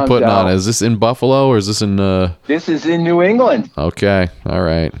it. What are we putting on it? Is this in Buffalo or is this in... This is in New England. Okay, all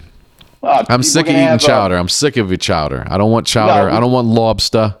right. I'm sick of eating chowder. I'm sick of your chowder. I don't want chowder. I don't want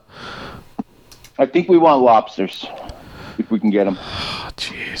lobster. I think we want lobsters, if we can get them. Oh,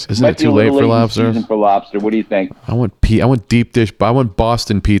 jeez. Isn't it too late for lobster? For lobster. What do you think? I want deep dish, but I want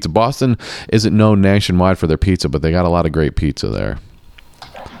Boston pizza. Boston isn't known nationwide for their pizza, but they got a lot of great pizza there.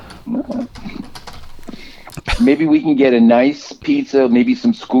 Maybe we can get a nice pizza, maybe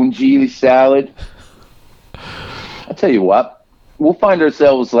some scungili salad. I'll tell you what. We'll find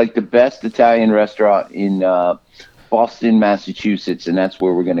ourselves like the best Italian restaurant in Boston, Massachusetts, and that's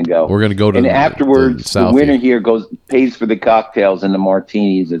where we're going to go. We're going to go to and afterwards, the winner here pays for the cocktails and the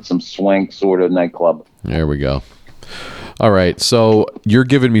martinis at some swank sort of nightclub. There we go. All right, so you're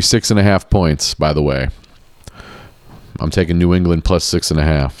giving me 6.5 points, by the way. I'm taking New England plus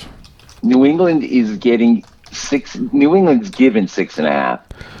 6.5. New England is getting 6. New England's given 6.5.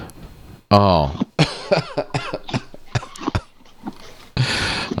 Oh.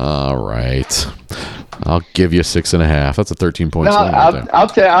 All right. I'll give you 6.5. That's a 13-point swing right there.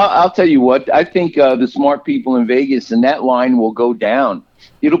 I'll tell you what. I think the smart people in Vegas and that line will go down.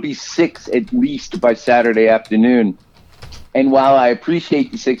 It'll be 6 at least by Saturday afternoon. And while I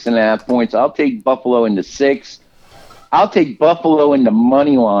appreciate the 6.5 points, I'll take Buffalo into 6. I'll take Buffalo in the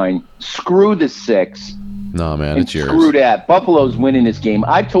money line. Screw the 6. No, man, it's yours. Screw that. Buffalo's winning this game.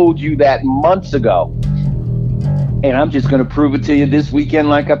 I told you that months ago. And I'm just going to prove it to you this weekend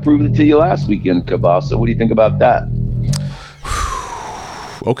like I proved it to you last weekend, Kabasa. What do you think about that?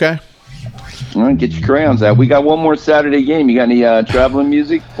 Okay. All right, get your crayons out. We got one more Saturday game. You got any traveling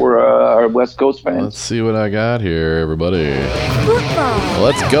music for our West Coast fans? Let's see what I got here, everybody. Football.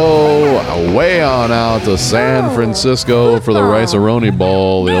 Let's go way on out to San Francisco for the Rice-A-Roni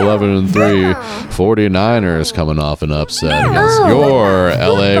Bowl. The 11-3 49ers coming off an upset against your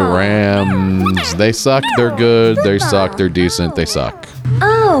LA Rams. They suck. They're good. They suck. They're decent. They suck.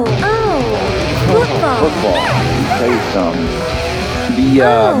 Football. Let me tell you something.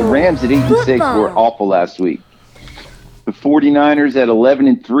 The Rams at 8-6 were awful last week. The 49ers at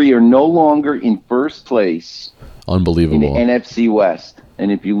 11-3 are no longer in first place. Unbelievable. In the NFC West.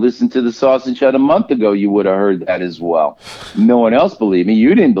 And if you listened to the Sausage Hut a month ago, you would have heard that as well. No one else believed me.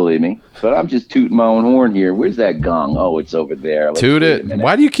 You didn't believe me. But I'm just tooting my own horn here. Where's that gong? Oh, it's over there. Let's toot it.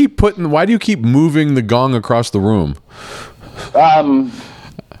 Why do you keep moving the gong across the room?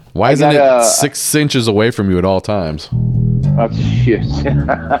 Why isn't it 6 inches away from you at all times? Oh, shit.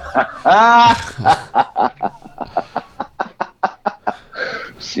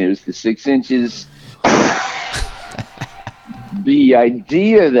 Here's the 6 inches. The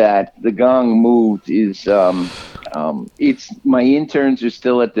idea that the gong moved is it's my interns are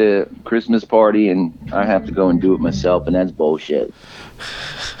still at the Christmas party and I have to go and do it myself, and that's bullshit.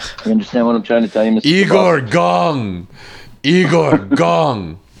 You understand what I'm trying to tell you, Mr. Igor Gong? Igor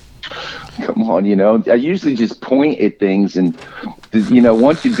Gong. Come on, I usually just point at things, and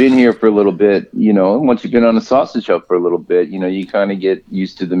once you've been here for a little bit, once you've been on the Sausage Hut for a little bit, you kind of get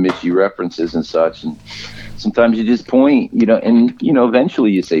used to the Mishy references and such, and sometimes you just point, and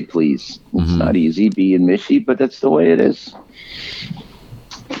eventually you say please. It's not easy being Mishy, but that's the way it is.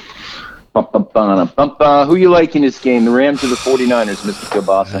 Who you like in this game, the Rams or the 49ers, Mr.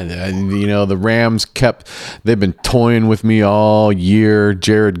 Kielbasa? The Rams they've been toying with me all year.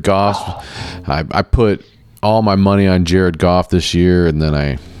 Jared Goff, I put all my money on Jared Goff this year, and then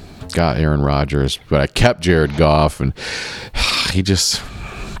I got Aaron Rodgers, but I kept Jared Goff, and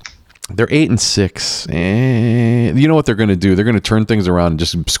they're 8-6. You know what they're going to do? They're going to turn things around and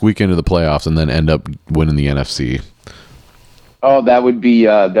just squeak into the playoffs and then end up winning the NFC. Oh, that would be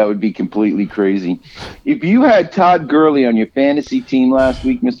completely crazy. If you had Todd Gurley on your fantasy team last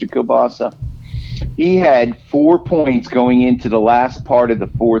week, Mr. Kielbasa, he had 4 points going into the last part of the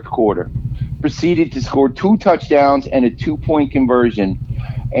fourth quarter. Proceeded to score 2 touchdowns and a 2-point conversion.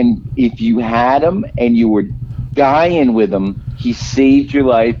 And if you had him and you were dying with him, he saved your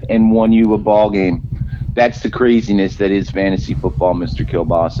life and won you a ball game. That's the craziness that is fantasy football, Mr.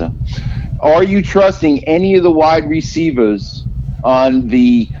 Kilbasa. Are you trusting any of the wide receivers on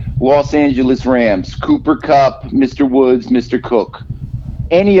the Los Angeles Rams? Cooper Kupp, Mr. Woods, Mr. Cook.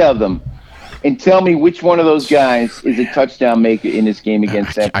 Any of them. And tell me which one of those guys is a touchdown maker in this game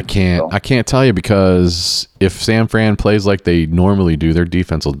against San Francisco. I can't tell you, because if San Fran plays like they normally do, their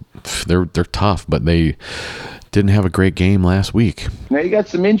defense they're tough, but they didn't have a great game last week. Now you got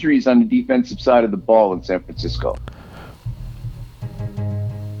some injuries on the defensive side of the ball in San Francisco.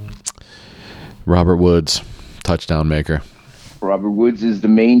 Robert Woods, touchdown maker. Robert Woods is the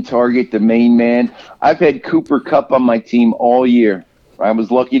main target, the main man. I've had Cooper Kupp on my team all year. I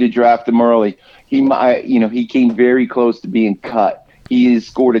was lucky to draft him early. He came very close to being cut. He has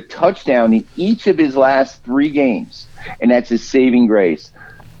scored a touchdown in each of his last 3 games, and that's his saving grace.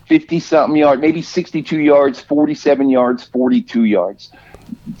 50-something yards, maybe 62 yards, 47 yards, 42 yards.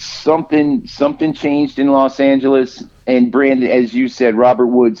 Something changed in Los Angeles, and Brandon, as you said, Robert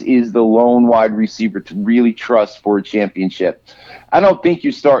Woods is the lone wide receiver to really trust for a championship. I don't think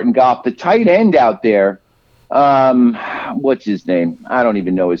you're starting Goff. The tight end out there, what's his name? I don't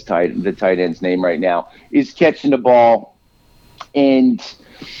even know the tight end's name right now, is catching the ball. And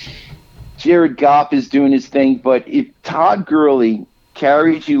Jared Goff is doing his thing. But if Todd Gurley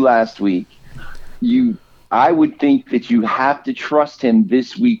carried you last week, I would think that you have to trust him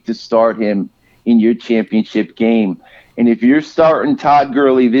this week to start him in your championship game. And if you're starting Todd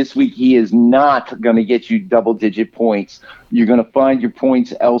Gurley this week, he is not going to get you double-digit points. You're going to find your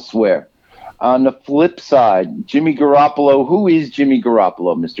points elsewhere. On the flip side, Jimmy Garoppolo, who is Jimmy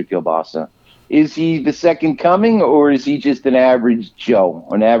Garoppolo, Mr. Kilbasa? Is he the second coming, or is he just an average Joe,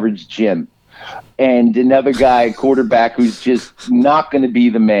 an average Jim? And another guy, quarterback, who's just not going to be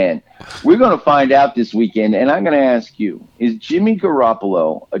the man. We're going to find out this weekend, and I'm going to ask you, is Jimmy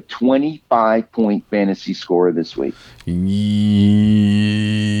Garoppolo a 25-point fantasy scorer this week? The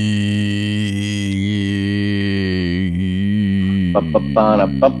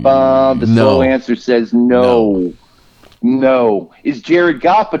slow answer says no. No. Is Jared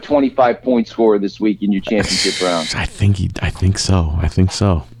Goff a 25-point scorer this week in your championship round? I think so.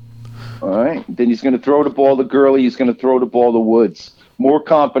 All right. Then he's going to throw the ball to Gurley. He's going to throw the ball to Woods. More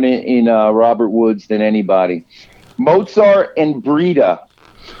confident in Robert Woods than anybody. Mozart and Breida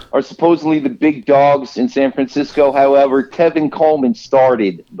are supposedly the big dogs in San Francisco. However, Tevin Coleman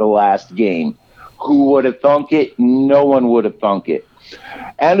started the last game. Who would have thunk it? No one would have thunk it.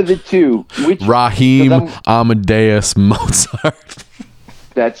 Out of the two, Raheem Amadeus Mozart.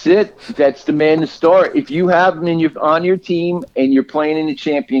 That's it. That's the man to start. If you have him on your team and you're playing in the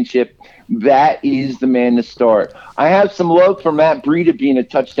championship, that is the man to start. I have some love for Matt Breida being a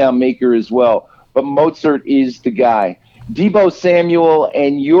touchdown maker as well, but Mozart is the guy. Deebo Samuel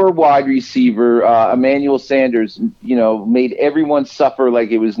and your wide receiver, Emmanuel Sanders, made everyone suffer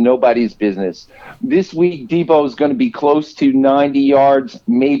like it was nobody's business. This week, Deebo is going to be close to 90 yards,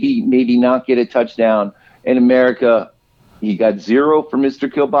 maybe not get a touchdown. In America, he got 0 for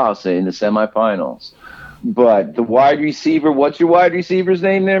Mr. Kilbasa in the semifinals. But the wide receiver, what's your wide receiver's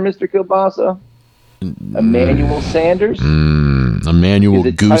name there, Mr. Kilbasa? Emmanuel Sanders? Emmanuel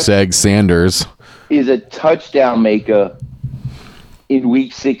Gooseegg Sanders is a touchdown maker in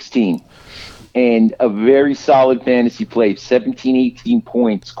week 16 and a very solid fantasy play, 17, 18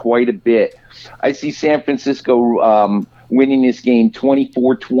 points, quite a bit. I see San Francisco winning this game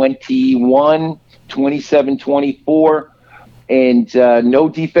 24-21, 27-24, and no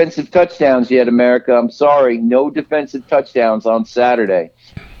defensive touchdowns yet, America. I'm sorry, no defensive touchdowns on Saturday.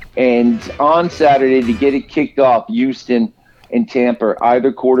 And on Saturday, to get it kicked off, Houston and Tampa,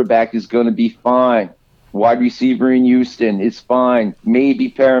 either quarterback is going to be fine. Wide receiver in Houston is fine.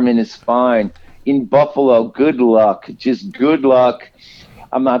 Maybe Perriman is fine. In Buffalo, good luck. Just good luck.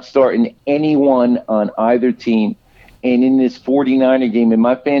 I'm not starting anyone on either team. And in this 49er game, in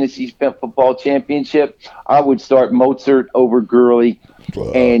my fantasy football championship, I would start Mozart over Gurley.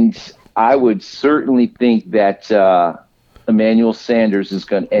 And I would certainly think that Emmanuel Sanders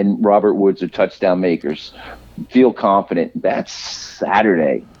and Robert Woods are touchdown makers. Feel confident. That's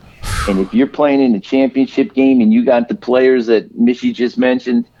Saturday. And if you're playing in the championship game and you got the players that Mishy just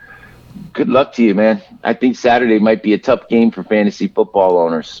mentioned, good luck to you, man. I think Saturday might be a tough game for fantasy football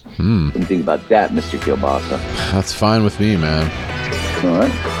owners. What do you think about that, Mr. Kilbasa? That's fine with me, man. All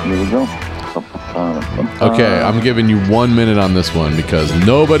right, here we go. Okay, I'm giving you 1 minute on this one because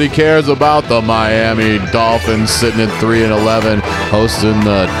nobody cares about the Miami Dolphins sitting at 3-11, hosting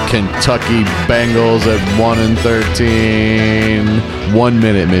the Kentucky Bengals at 1-13. 1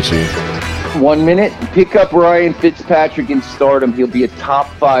 minute, Mishy. 1 minute. Pick up Ryan Fitzpatrick and start him. He'll be a top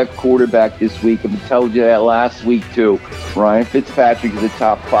 5 quarterback this week. I told you that last week too. Ryan Fitzpatrick is a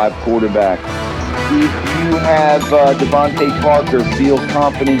top 5 quarterback. If you have Devontae Parker, feel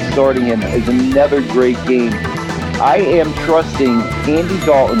confident starting him is another great game. I am trusting Andy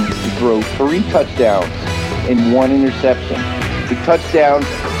Dalton to throw 3 touchdowns and 1 interception. The touchdowns,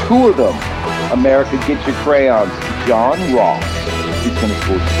 2 of them, America get your crayons. John Ross is going to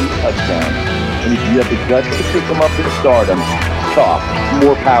score 2 touchdowns. And if you have the guts to pick him up and start him, tough,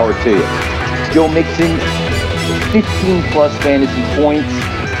 more power to you. Joe Mixon, 15-plus fantasy points.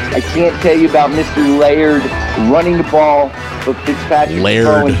 I can't tell you about Mr. Laird running the ball, but Fitzpatrick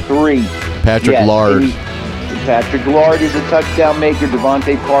throwing 3. Patrick Lard. Patrick Lard is a touchdown maker.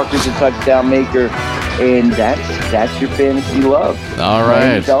 Devontae Parker's a touchdown maker. And that's your fantasy love. All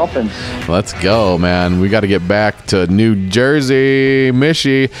right. Dolphins. Let's go, man. We got to get back to New Jersey,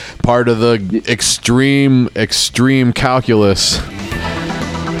 Michi, part of the extreme calculus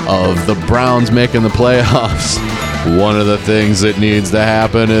of the Browns making the playoffs. One of the things that needs to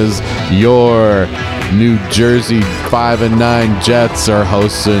happen is your New Jersey 5-9 Jets are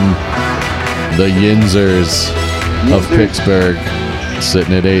hosting the Yinzers of Pittsburgh,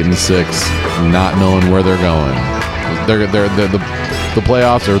 sitting at 8-6, not knowing where they're going. The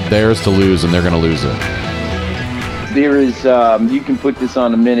playoffs are theirs to lose, and they're going to lose it. There is, you can put this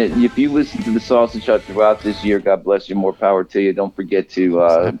on a minute. If you listen to the Sausage Hut throughout this year, God bless you, more power to you. Don't forget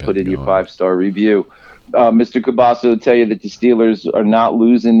to put in your 5-star review. Mr. Cabasa will tell you that the Steelers are not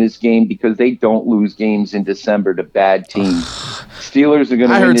losing this game because they don't lose games in December to bad teams. Steelers are going to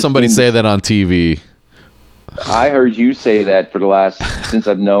win. I heard somebody say that on TV. I heard you say that since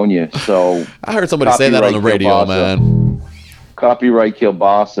I've known you. So I heard somebody say that on the radio, man. Copyright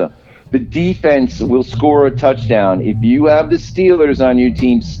Kielbasa. The defense will score a touchdown. If you have the Steelers on your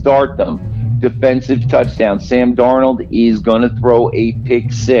team, start them. Defensive touchdown. Sam Darnold is going to throw a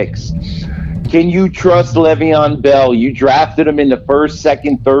pick 6. Can you trust Le'Veon Bell? You drafted him in the first,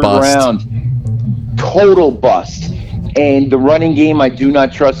 second, third round. Total bust. And the running game I do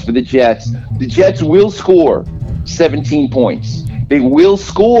not trust for the Jets. The Jets will score 17 points. They will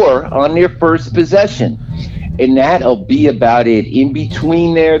score on their first possession. And that'll be about it. In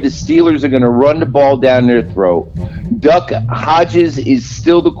between there, the Steelers are going to run the ball down their throat. Duck Hodges is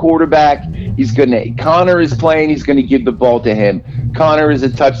still the quarterback. Connor is playing. He's going to give the ball to him. Connor is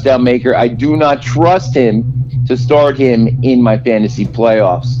a touchdown maker. I do not trust him to start him in my fantasy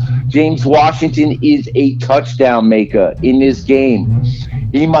playoffs. James Washington is a touchdown maker in this game.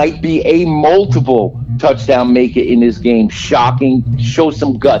 He might be a multiple touchdown maker in this game. Shocking. Show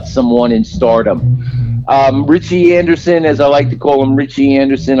some guts, someone, and start him. Richie Anderson, as I like to call him, Richie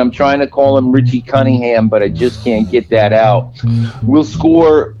Anderson. I'm trying to call him Richie Cunningham, but I just can't get that out. Will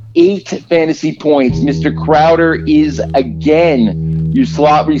score 8 fantasy points. Mr. Crowder is again your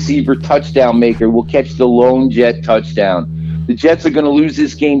slot receiver touchdown maker. Will catch the lone Jet touchdown. The Jets are going to lose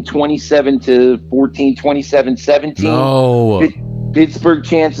this game 27-14, 27-17. No. Pittsburgh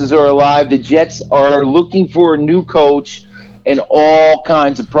chances are alive. The Jets are looking for a new coach. And all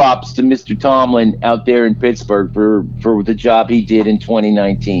kinds of props to Mr. Tomlin out there in Pittsburgh for the job he did in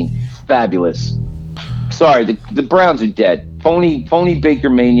 2019. Fabulous. Sorry, the Browns are dead. Phony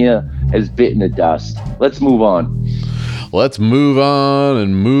Baker Mania has bitten the dust. Let's move on. Let's move on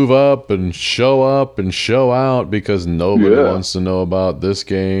and move up and show out because nobody wants to know about this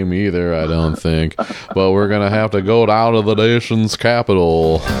game either, I don't think. But we're going to have to go out of the nation's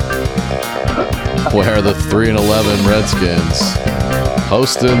capital, where the 3-11 Redskins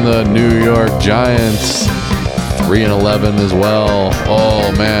hosting the New York Giants, 3-11 as well. Oh,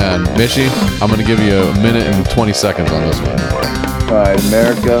 man. Michi, I'm going to give you a minute and 20 seconds on this one. All right,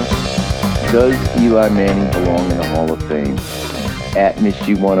 America. Does Eli Manning belong in the Hall of Fame? At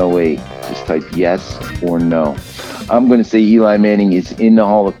Michi108. Just type yes or no. I'm going to say Eli Manning is in the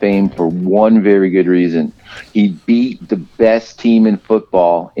Hall of Fame for one very good reason. He beat the best team in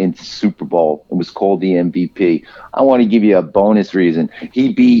football into Super Bowl. It was called the MVP. I want to give you a bonus reason.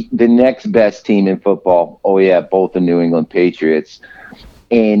 He beat the next best team in football. Oh, yeah, both the New England Patriots.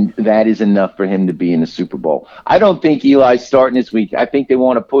 And that is enough for him to be in the Super Bowl. I don't think Eli's starting this week. I think they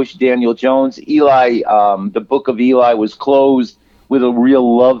want to push Daniel Jones. The book of Eli was closed with a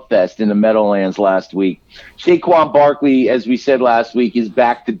real love fest in the Meadowlands last week. Saquon Barkley, as we said last week, is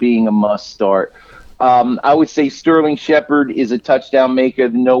back to being a must start. I would say Sterling Shepard is a touchdown maker.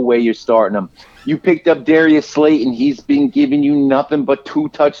 No way you're starting him. You picked up Darius Slayton. He's been giving you nothing but 2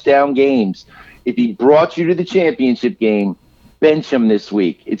 touchdown games. If he brought you to the championship game, bench him this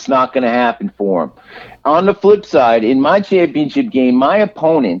week. It's not going to happen for him. On the flip side, in my championship game, my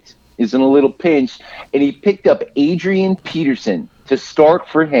opponent is in a little pinch, and he picked up Adrian Peterson to start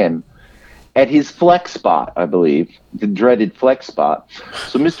for him at his flex spot, I believe, the dreaded flex spot.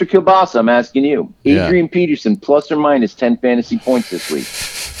 So, Mr. Kielbasa, I'm asking you, Adrian Peterson, plus or minus 10 fantasy points this week?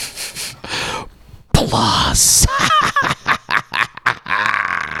 Plus.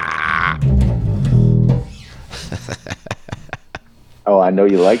 Oh, I know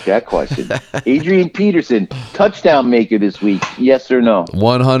you like that question. Adrian Peterson, touchdown maker this week, yes or no?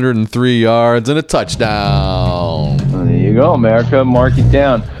 103 yards and a touchdown. Well, there you go, America. Mark it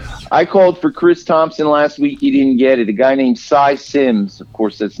down. I called for Chris Thompson last week. He didn't get it. A guy named Cy Sims, of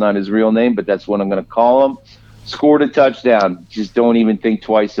course, that's not his real name, but that's what I'm going to call him, scored a touchdown. Just don't even think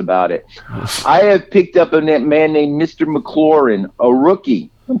twice about it. I have picked up a man named Mr. McLaurin, a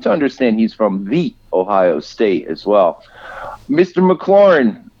rookie. I'm to understand he's from the Ohio State as well. Mr.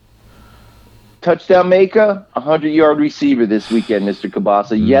 McLaurin, touchdown maker, 100-yard receiver this weekend, Mr.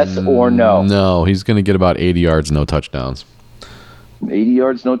 Kielbasa. Yes or no? No, he's going to get about 80 yards, no touchdowns. 80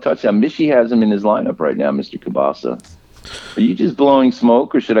 yards, no touchdown. Michie has him in his lineup right now, Mr. Kielbasa. Are you just blowing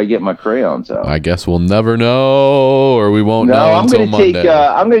smoke, or should I get my crayons out? I guess we'll never know, or we won't know until Monday.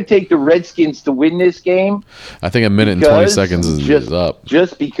 I'm going to take the Redskins to win this game. I think a minute and 20 seconds is up.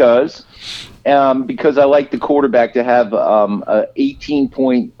 Just because I like the quarterback to have a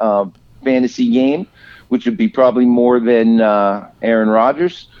 18-point fantasy game, which would be probably more than Aaron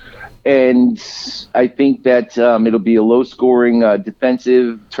Rodgers. And I think that it'll be a low-scoring,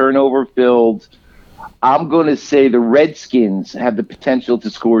 defensive, turnover-filled. I'm going to say the Redskins have the potential to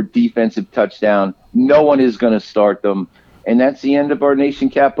score a defensive touchdown. No one is going to start them. And that's the end of our Nation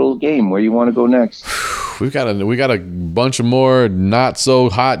Capital game. Where do you want to go next? We got a bunch of more not so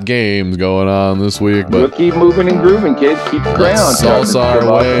hot games going on this week, but we'll keep moving and grooving, kids. Keep the let's salsa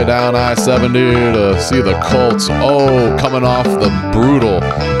our way down I-70 to see the Colts. Oh, coming off the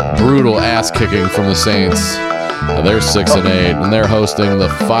brutal ass kicking from the Saints. They're 6-8, and they're hosting the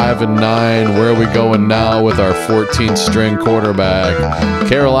 5-9. Where are we going now with our 14th string quarterback?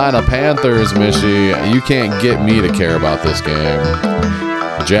 Carolina Panthers, Michie. You can't get me to care about this game.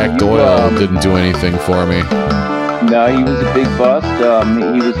 Jack Doyle didn't do anything for me. No, he was a big bust.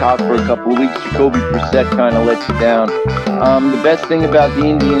 He was hot for a couple of weeks. Jacoby Brissett kind of let you down. The best thing about the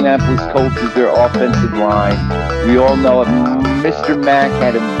Indianapolis Colts is their offensive line. We all know it. Mr. Mack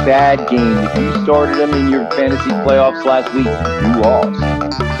had a bad game. If you started him in your fantasy playoffs last week, you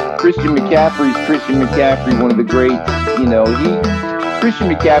lost. Christian McCaffrey, one of the greats. Christian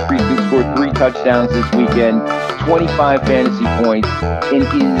McCaffrey can score 3 touchdowns this weekend, 25 fantasy points, and is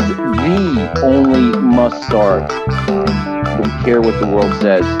the only must-start. Don't care what the world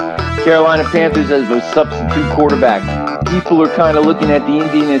says. Carolina Panthers as a substitute quarterback. People are kind of looking at the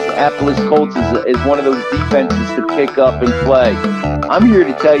Indianapolis Colts as one of those defenses to pick up and play. I'm here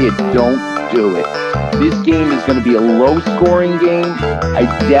to tell you, don't do it. This game is going to be a low-scoring game. I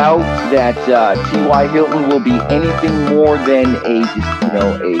doubt that T.Y. Hilton will be anything more than a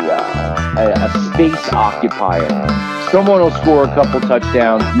space occupier. Someone will score a couple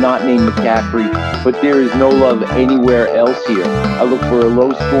touchdowns, not named McCaffrey, but there is no love anywhere else here. I look for a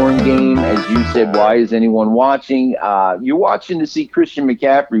low-scoring game. As you said, why is anyone watching? You're watching to see Christian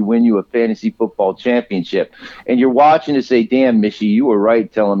McCaffrey win you a fantasy football championship. And you're watching to say, damn, Michie, you were right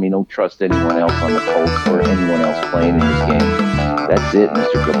telling me don't trust anyone else on the Colts or anyone else playing in this game. That's it,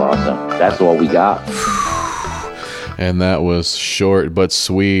 Mr. Kielbasa. That's all we got. And that was short but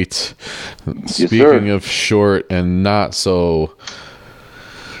sweet. Yes, Speaking sir. of short and not so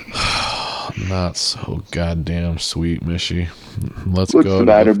goddamn sweet, Michie. What's the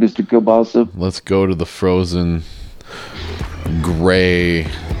matter, Mr. Kielbasa? Let's go to the frozen, gray,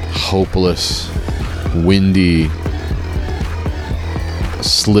 hopeless, windy,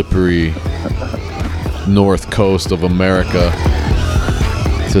 slippery north coast of America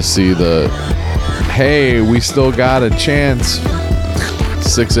to see hey, we still got a chance.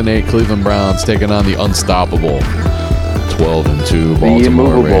 6-8 Cleveland Browns taking on the unstoppable 12-2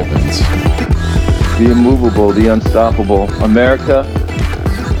 Baltimore Ravens. The immovable, the unstoppable. America,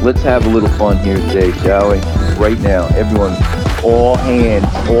 let's have a little fun here today, shall we? Right now, everyone, all hands,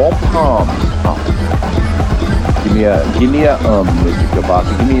 all palms up. Give me a Mr.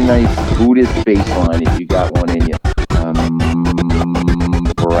 Kielbasa. Give me a nice Buddhist bass line if you got one in you.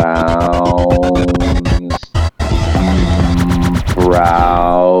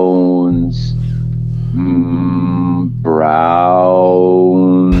 Browns.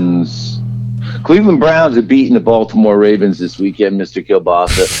 Cleveland Browns are beating the Baltimore Ravens this weekend, Mr.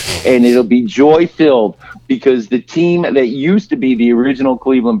 Kilbasa, and it'll be joy-filled because the team that used to be the original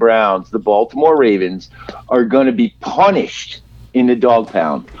Cleveland Browns, the Baltimore Ravens, are going to be punished in the dog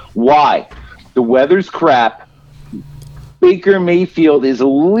pound. Why? The weather's crap. Baker Mayfield is a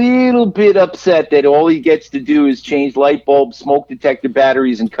little bit upset that all he gets to do is change light bulbs, smoke detector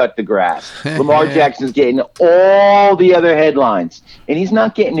batteries, and cut the grass. Lamar Jackson's getting all the other headlines, and he's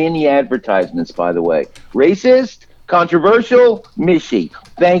not getting any advertisements, by the way. Racist? Controversial? Mishy.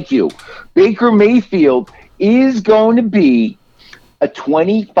 Thank you. Baker Mayfield is going to be a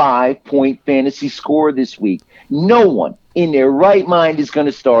 25-point fantasy scorer this week. No one in their right mind is going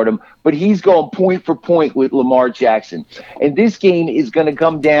to start him, but he's going point for point with Lamar Jackson. And this game is going to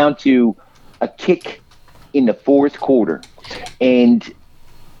come down to a kick in the fourth quarter. And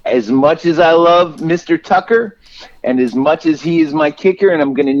as much as I love Mr. Tucker, and as much as he is my kicker and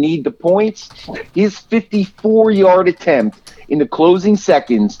I'm going to need the points, his 54-yard attempt in the closing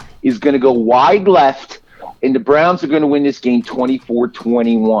seconds is going to go wide left, and the Browns are going to win this game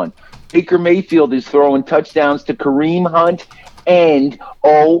 24-21. Baker Mayfield is throwing touchdowns to Kareem Hunt and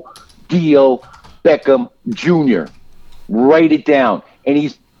Odell Beckham Jr. Write it down.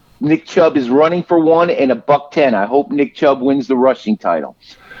 And Nick Chubb is running for one and $110. I hope Nick Chubb wins the rushing title.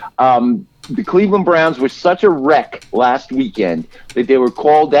 The Cleveland Browns were such a wreck last weekend that they were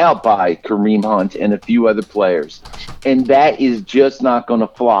called out by Kareem Hunt and a few other players. And that is just not going to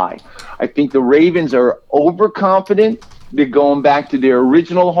fly. I think the Ravens are overconfident. They're going back to their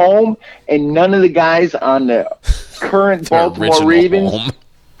original home, and none of the guys on the current Baltimore Ravens. Home.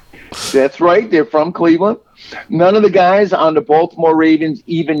 That's right. They're from Cleveland. None of the guys on the Baltimore Ravens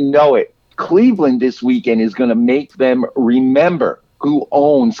even know it. Cleveland this weekend is going to make them remember who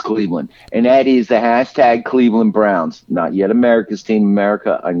owns Cleveland, and that is the hashtag Cleveland Browns. Not yet America's Team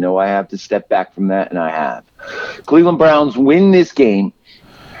America. I know I have to step back from that, and I have. Cleveland Browns win this game.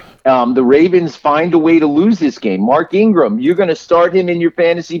 The Ravens find a way to lose this game. Mark Ingram, you're going to start him in your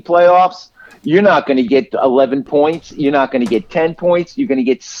fantasy playoffs. You're not going to get 11 points. You're not going to get 10 points. You're going to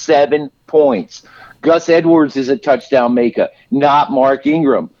get 7 points. Gus Edwards is a touchdown maker, not Mark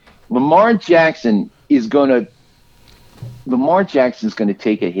Ingram. Lamar Jackson's going to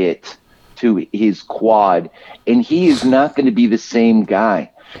take a hit to his quad, and he is not going to be the same guy.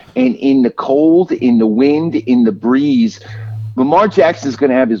 And in the cold, in the wind, in the breeze, Lamar Jackson is going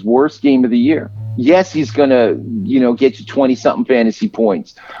to have his worst game of the year. Yes, he's going to, get you 20-something fantasy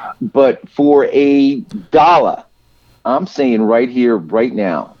points. But for $1, I'm saying right here, right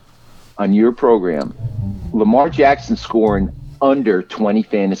now, on your program, Lamar Jackson scoring under 20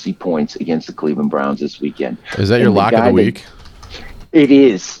 fantasy points against the Cleveland Browns this weekend. Is that your lock of the week? It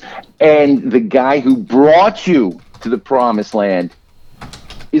is. And the guy who brought you to the promised land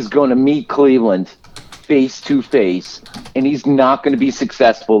is going to meet Cleveland face to face, and he's not going to be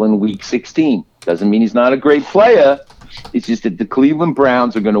successful in week 16. Doesn't mean he's not a great player. It's just that the Cleveland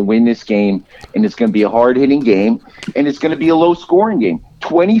Browns are going to win this game, and it's going to be a hard-hitting game, and it's going to be a low-scoring game.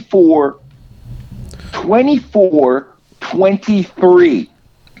 24-23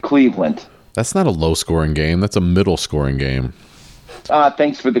 Cleveland. That's not a low-scoring game. That's a middle-scoring game.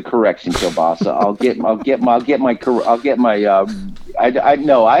 Thanks for the correction, Kilbasa.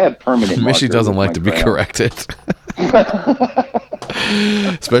 I have permanent. Mishy doesn't like to be corrected.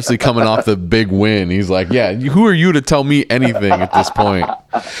 Especially coming off the big win. He's like, yeah, who are you to tell me anything at this point?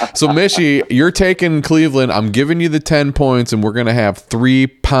 So, Mishy, you're taking Cleveland. I'm giving you the 10 points, and we're going to have 3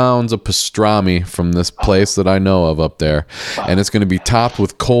 pounds of pastrami from this place that I know of up there. And it's going to be topped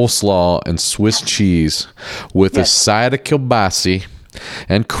with coleslaw and Swiss cheese with a side of kielbasa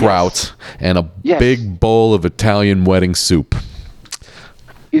and kraut and a big bowl of Italian wedding soup.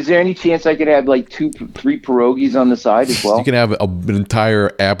 Is there any chance I could have like 2-3 pierogies on the side as well? You can have an entire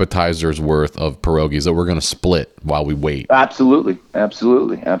appetizer's worth of pierogies that we're going to split while we wait. Absolutely.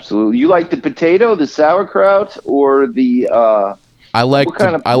 You like the potato, the sauerkraut, or the? I like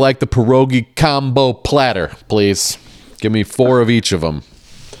the pierogi combo platter, please. Give me 4 of each of them.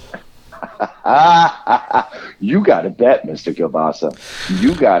 You got to bet, Mr. Kilbasa.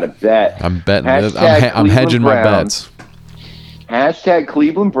 You got to bet. I'm betting. I'm hedging my bets. Hashtag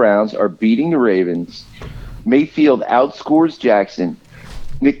Cleveland Browns are beating the Ravens. Mayfield outscores Jackson.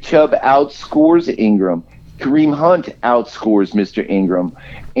 Nick Chubb outscores Ingram. Kareem Hunt outscores Mr. Ingram.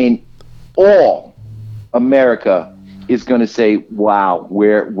 And all America is going to say, wow,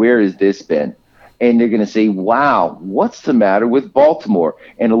 where has this been? And they're going to say, wow, what's the matter with Baltimore?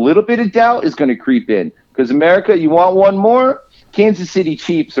 And a little bit of doubt is going to creep in. Because, America, you want one more? Kansas City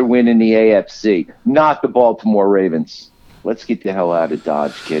Chiefs are winning the AFC, not the Baltimore Ravens. Let's get the hell out of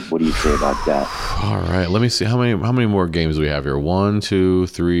Dodge, kid. What do you say about that? All right, let me see how many more games do we have here. 1, 2,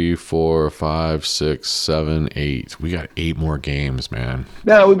 3, 4, 5, 6, 7, 8. We got 8 more games, man.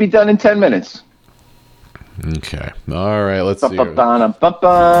 No, we'd be done in 10 minutes. Okay. All right, let's see.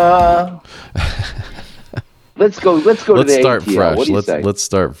 Let's go to the Let's start ATL. fresh. What do you say? Let's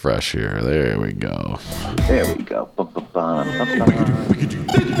start fresh here. There we go. There we go.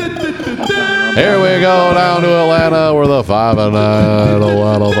 Here we go down to Atlanta, where the 5-9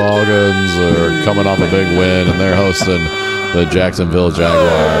 Atlanta Falcons are coming off a big win, and they're hosting the Jacksonville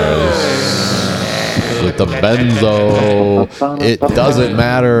Jaguars. With the Benzo, it doesn't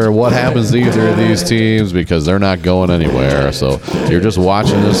matter what happens to either of these teams because they're not going anywhere. So you're just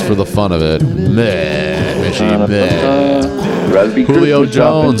watching this for the fun of it. Julio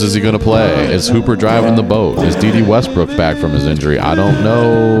Jones, is he going to play? Is Hooper driving the boat? Is D.D. Westbrook back from his injury? I don't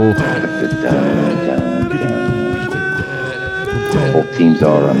know. Both teams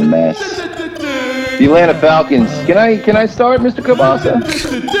are a mess. The Atlanta Falcons. Can I start, Mr. Cabasa?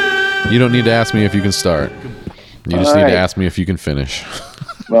 You don't need to ask me if you can start. You just need to ask me if you can finish.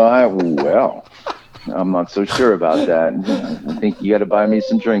 Well, I'm not so sure about that. I think you got to buy me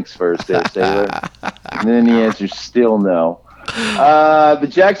some drinks first, there, Sailor. And then the answer's still no. The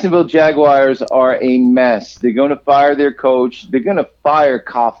Jacksonville Jaguars are a mess. They're going to fire their coach. They're going to fire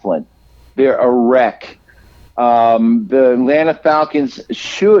Coughlin. They're a wreck. The Atlanta Falcons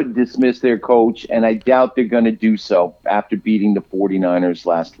should dismiss their coach, and I doubt they're going to do so after beating the 49ers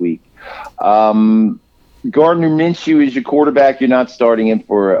last week. Gardner Minshew is your quarterback. You're not starting him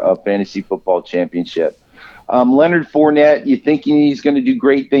for a fantasy football championship. Leonard Fournette, you thinking he's going to do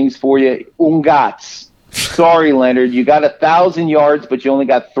great things for you? Ungats. Sorry, Leonard. You got 1,000 yards, but you only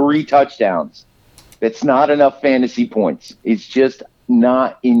got 3 touchdowns. That's not enough fantasy points. It's just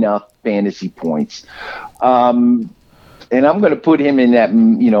not enough fantasy points. And I'm going to put him in that,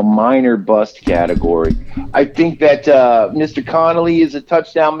 minor bust category. I think that Mr. Connolly is a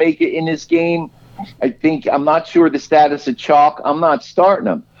touchdown maker in this game. I'm not sure the status of Chalk. I'm not starting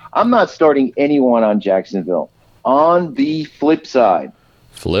him. I'm not starting anyone on Jacksonville. On the flip side,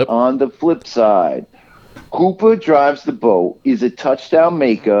 Hooper drives the boat, is a touchdown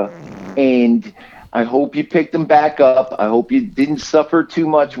maker, and I hope you picked him back up. I hope you didn't suffer too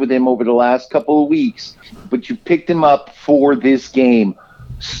much with him over the last couple of weeks, but you picked him up for this game.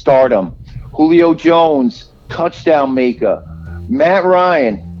 Start him. Julio Jones, touchdown maker. Matt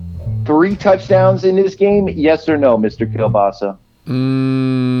Ryan, 3 touchdowns in this game? Yes or no, Mr. Kielbasa?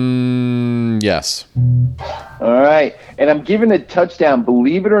 Yes. All right. And I'm giving a touchdown,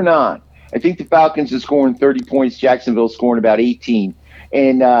 believe it or not. I think the Falcons are scoring 30 points. Jacksonville's scoring about 18.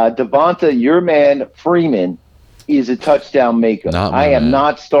 And Devonta, your man, Freeman, is a touchdown maker. I am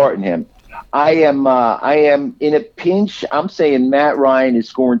not starting him. I am in a pinch. I'm saying Matt Ryan is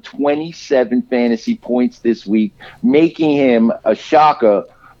scoring 27 fantasy points this week, making him a shocker,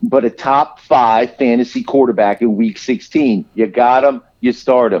 but a top 5 fantasy quarterback in week 16. You got him, you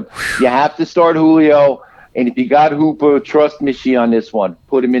start him. You have to start Julio, and if you got Hooper, trust Michie on this one.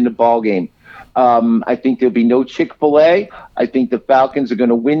 Put him in the ball game. I think there'll be no Chick-fil-A. I think the Falcons are going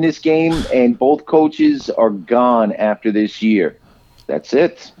to win this game, and both coaches are gone after this year. That's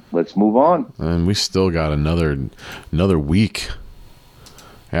it. Let's move on. And we still got another week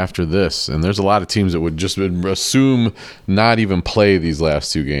after this, and there's a lot of teams that would just assume not even play these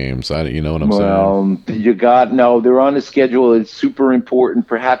last 2 games. You know what I'm saying? Well, they're on the schedule. It's super important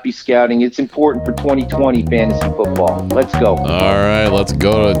for happy scouting. It's important for 2020 fantasy football. Let's go. All right, let's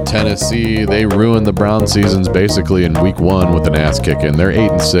go to Tennessee. They ruined the Brown seasons basically in week 1 with an ass kicking. They're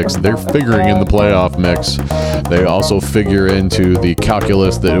 8-6. They're figuring in the playoff mix. They also figure into the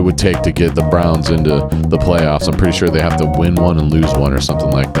calculus that it would take to get the Browns into the playoffs. I'm pretty sure they have to win 1 and lose 1 or something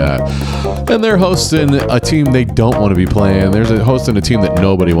like that. And they're hosting a team they don't want to be playing. They're hosting a team that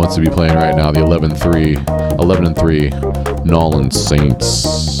nobody wants to be playing right now, the 11-3 Nolan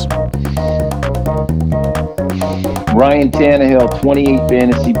Saints. Ryan Tannehill, 28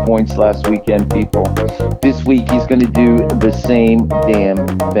 fantasy points last weekend, people. This week, he's going to do the same damn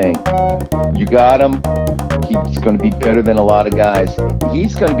thing. You got him. He's going to be better than a lot of guys.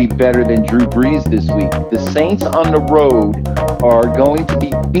 He's going to be better than Drew Brees this week. The Saints on the road are going to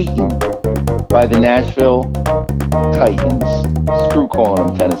be beaten by the Nashville Titans. Screw calling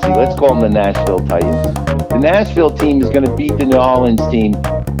them Tennessee. Let's call them the Nashville Titans. The Nashville team is going to beat the New Orleans team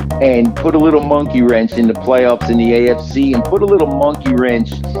and put a little monkey wrench in the playoffs in the AFC and put a little monkey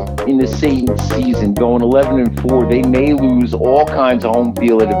wrench in the Saints season. Going 11-4, they may lose all kinds of home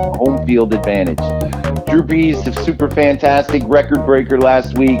field advantage. Drew Brees, the super fantastic record breaker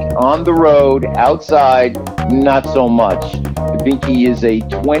last week on the road, outside, Not so much. I think he is a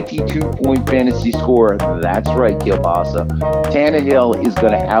 22-point fantasy scorer. That's right, Kielbasa. Tannehill is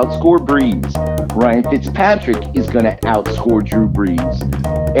going to outscore Breeze. Ryan Fitzpatrick is going to outscore Drew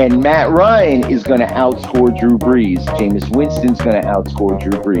Brees. And Matt Ryan is going to outscore Drew Brees. Jameis Winston's going to outscore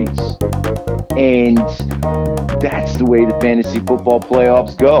Drew Brees. And that's the way the fantasy football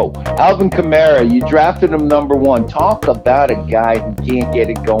playoffs go. Alvin Kamara, you drafted him number 1. Talk about a guy who can't get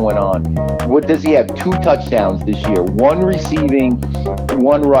it going on. What does he have? 2 touchdowns this year. 1 receiving,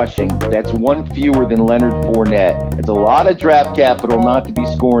 1 rushing. That's 1 fewer than Leonard Fournette. It's a lot of draft capital not to be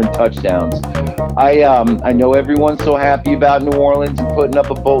scoring touchdowns. I know everyone's so happy about New Orleans and putting up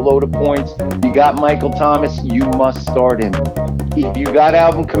a boatload of points. You got Michael Thomas, you must start him. If you got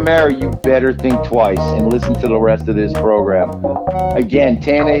Alvin Kamara, you better think twice and listen to the rest of this program. Again,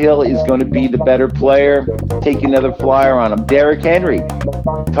 Tannehill is going to be the better player. Take another flyer on him. Derrick Henry,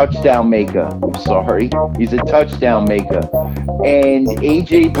 touchdown maker. I'm sorry. He's a touchdown maker. And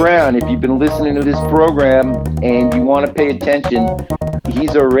A.J. Brown, if you've been listening to this program and you want to pay attention,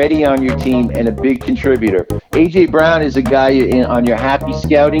 he's already on your team and a big contributor. A.J. Brown is a guy on your happy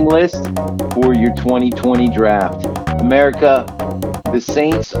scouting list for your 2020 draft. America, the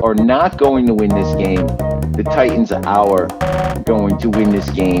Saints are not going to win this game. The Titans are going to win this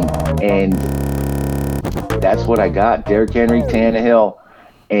game. And that's what I got. Derrick Henry, Tannehill,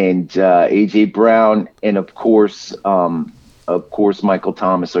 and A.J. Brown, and of course, Michael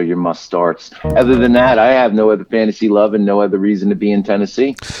Thomas are your must starts. Other than that, I have no other fantasy love and no other reason to be in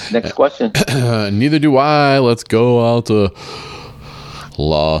Tennessee. Next question. Neither do I. Let's go out to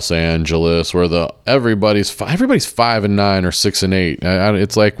Los Angeles, where everybody's 5-9 or 6-8.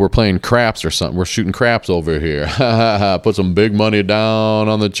 It's like we're playing craps or something. We're shooting craps over here. Put some big money down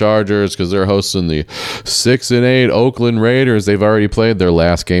on the Chargers because they're hosting the 6-8 Oakland Raiders. They've already played their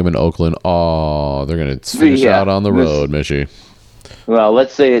last game in Oakland. Oh, they're gonna finish out on the road, Mishy. Well,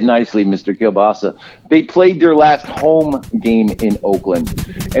 let's say it nicely, Mr. Kielbasa. They played their last home game in Oakland.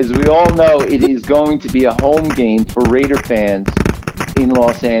 As we all know, it is going to be a home game for Raider fans in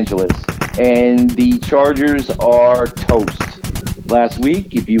Los Angeles. And the Chargers are toast. Last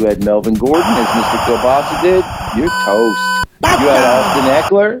week, if you had Melvin Gordon, as Mr. Kielbasa did, you're toast. If you had Austin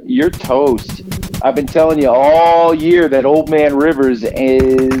Eckler, you're toast. I've been telling you all year that old man Rivers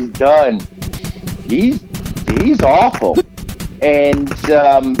is done. He's awful. And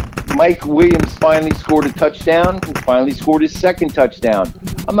Mike Williams finally scored a touchdown. Finally scored his second touchdown.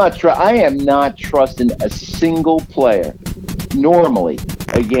 I am not trusting a single player normally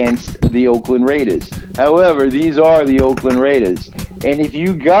against the Oakland Raiders. However, these are the Oakland Raiders. And if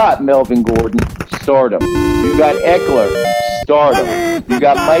you got Melvin Gordon, start him. You got Eckler, start him. You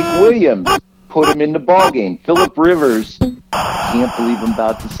got Mike Williams, put him in the ballgame. Phillip Rivers, can't believe I'm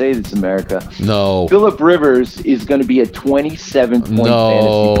about to say this, America. No. Phillip Rivers is going to be a 27-point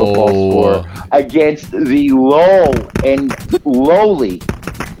fantasy football scorer against the lowly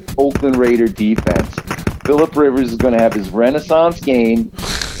Oakland Raider defense. Phillip Rivers is going to have his renaissance game,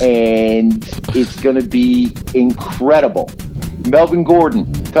 and it's going to be incredible. Melvin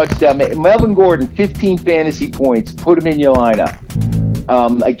Gordon, touchdown. Melvin Gordon, 15 fantasy points. Put him in your lineup.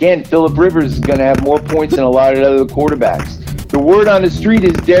 Again, Phillip Rivers is going to have more points than a lot of other quarterbacks. The word on the street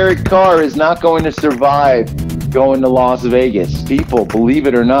is Derek Carr is not going to survive going to Las Vegas. People, believe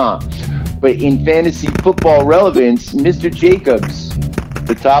it or not. But in fantasy football relevance, Mr. Jacobs,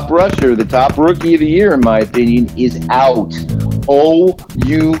 the top rusher, the top rookie of the year, in my opinion, is out.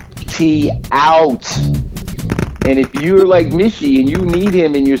 O-U-T, out. And if you're like Mishy and you need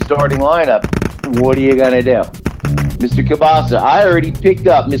him in your starting lineup, what are you going to do? Mr. Kielbasa, I already picked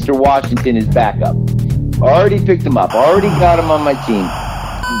up Mr. Washington as backup. Already picked him up. Already got him on my team.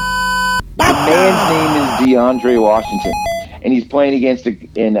 The man's name is DeAndre Washington. And he's playing against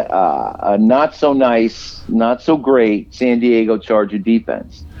a not so nice, not so great San Diego Charger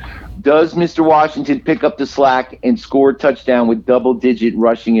defense. Does Mr. Washington pick up the slack and score a touchdown with double-digit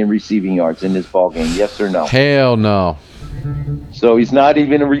rushing and receiving yards in this ballgame? Yes or no? Hell no. So he's not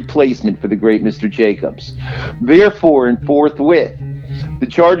even a replacement for the great Mr. Jacobs. Therefore, and forthwith, the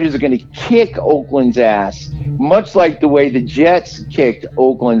Chargers are going to kick Oakland's ass, much like the way the Jets kicked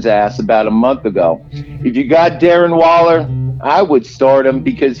Oakland's ass about a month ago. If you got Darren Waller, I would start him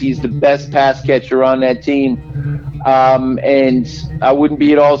because he's the best pass catcher on that team. And I wouldn't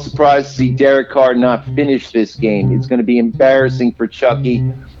be at all surprised to see Derek Carr not finish this game. It's going to be embarrassing for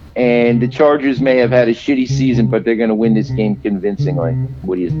Chucky. And the Chargers may have had a shitty season, but they're going to win this game convincingly.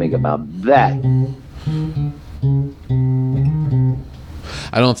 What do you think about that?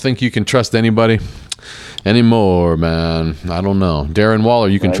 I don't think you can trust anybody. anymore, man. I don't know. Darren Waller,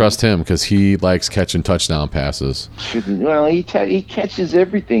 you can trust him because he likes catching touchdown passes. Well, he catches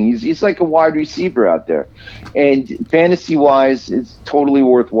everything. He's like a wide receiver out there. And fantasy-wise, it's totally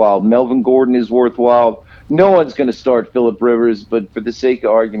worthwhile. Melvin Gordon is worthwhile. No one's going to start Phillip Rivers, but for the sake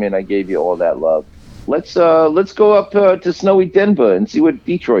of argument, I gave you all that love. Let's go up to snowy Denver and see what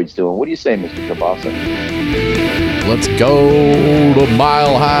Detroit's doing. What do you say, Mr. Kabasa? Let's go to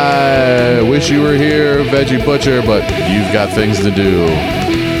Mile High. Wish you were here, Veggie Butcher, but you've got things to do.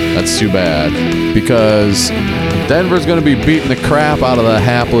 That's too bad. Because Denver's going to be beating the crap out of the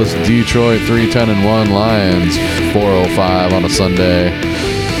hapless Detroit 3-10-1 Lions 4:05 on a Sunday.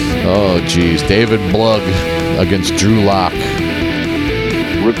 Oh, geez. David Blug against Drew Lock.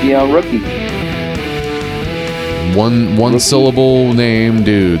 Rookie on rookie. One syllable name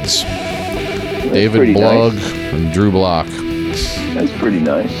dudes. David Blug and Drew Block. That's pretty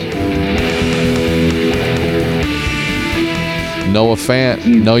nice. Noah Fant.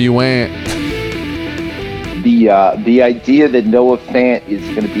 No, you ain't. The idea that Noah Fant is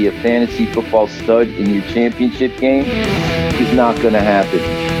going to be a fantasy football stud in your championship game is not going to happen.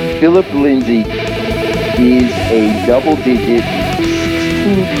 Philip Lindsay is a double-digit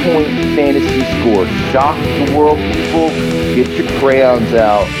 16-point fantasy score. Shock the world, people. Get your crayons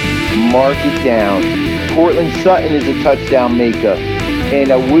out. Mark it down. Cortland Sutton is a touchdown maker.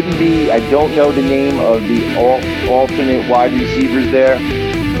 And I don't know the name of the alternate wide receivers there,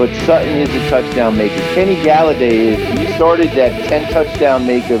 but Sutton is a touchdown maker. Kenny Galladay, if you started that 10 touchdown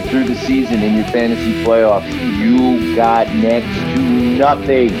maker through the season in your fantasy playoffs, you got next to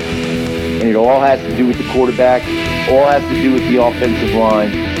nothing. And it all has to do with the quarterback, all has to do with the offensive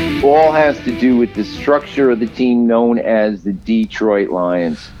line, all has to do with the structure of the team known as the Detroit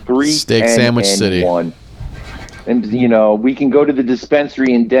Lions. 3 Steak Sandwich City. 1. And, we can go to the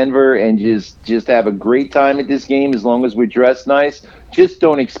dispensary in Denver and just have a great time at this game as long as we're dressed nice. Just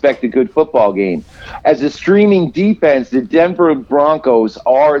don't expect a good football game. As a streaming defense, the Denver Broncos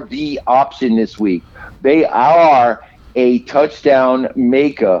are the option this week. They are a touchdown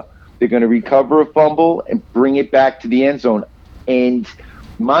maker. They're going to recover a fumble and bring it back to the end zone. And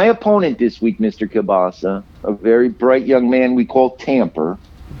my opponent this week, Mr. Kielbasa, a very bright young man we call Tamper,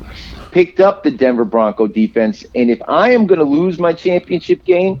 picked up the Denver Bronco defense. And if I am going to lose my championship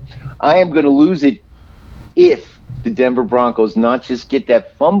game, I am going to lose it if the Denver Broncos not just get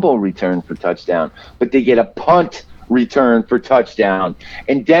that fumble return for touchdown, but they get a punt return for touchdown.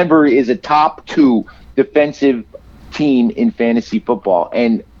 And Denver is a top 2 defensive team in fantasy football.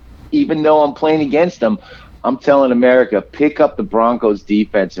 And even though I'm playing against them, I'm telling America, pick up the Broncos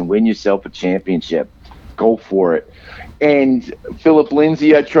defense and win yourself a championship. Go for it. And Philip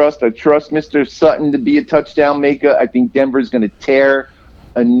Lindsay, I trust Mr. Sutton to be a touchdown maker. I think Denver's going to tear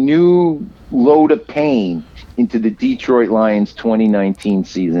a new load of pain into the Detroit Lions 2019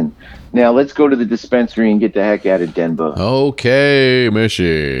 season. Now let's go to the dispensary and get the heck out of Denver. Okay,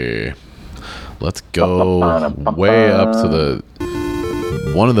 Mishy. Let's go way up to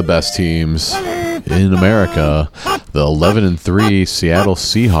one of the best teams in America, the 11-3 Seattle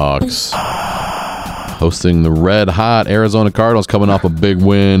Seahawks, hosting the red-hot Arizona Cardinals, coming off a big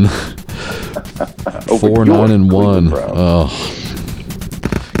win, 4-9-1. Oh.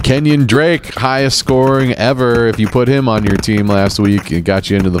 Kenyon Drake, highest scoring ever. If you put him on your team last week, it got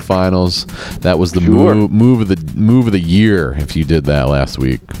you into the finals. That was the move of the year. If you did that last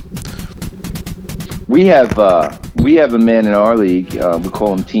week, we have a man in our league. We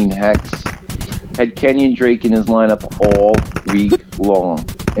call him Team Hex. Had Kenyon Drake in his lineup all week long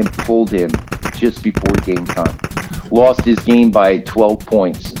and pulled him just before game time. Lost his game by 12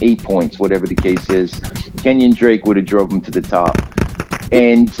 points, 8 points, whatever the case is. Kenyon Drake would have drove him to the top.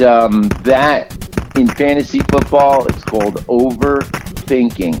 And that, in fantasy football, it's called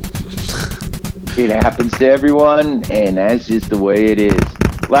overthinking. It happens to everyone, and that's just the way it is.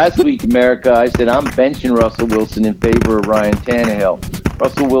 Last week, America, I said I'm benching Russell Wilson in favor of Ryan Tannehill.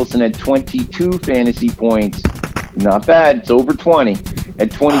 Russell Wilson had 22 fantasy points. Not bad. It's over 20.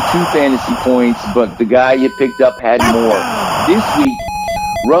 Had 22 fantasy points, but the guy you picked up had more. This week,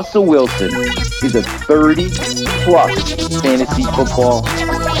 Russell Wilson is a 30-plus fantasy football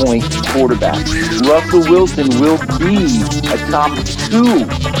point quarterback. Russell Wilson will be a top 2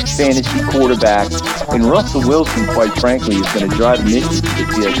 fantasy quarterback, and Russell Wilson, quite frankly, is going to drive him into the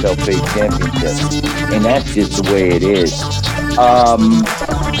PSL Fade Championship, and that's just the way it is.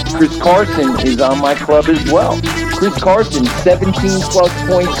 Chris Carson is on my club as well. Chris Carson, 17-plus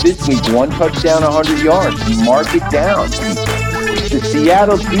points this week, 1 touchdown, 100 yards. Mark it down. The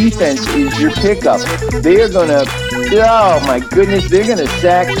Seattle defense is your pickup. They are going to, oh my goodness, they're going to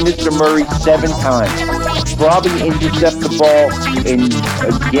sack Mr. Murray 7 times. probably intercept the ball. And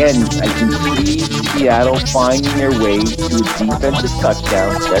again, I can see Seattle finding their way to a defensive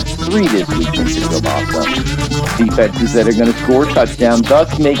touchdown. That's 3 this week, Mr. Gilbasa. Defenses that are going to score touchdowns,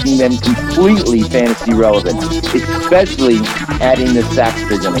 thus making them completely fantasy relevant, especially adding the sacks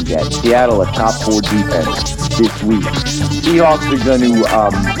they're going to get. Seattle, a top 4 defense this week. Seahawks are going to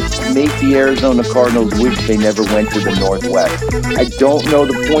make the Arizona Cardinals wish they never went to the Northwest. I don't know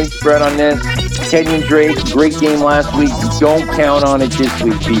the point spread on this. Kenyon Drake, great game last week. Don't count on it this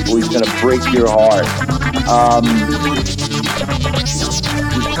week, people. He's going to break your heart.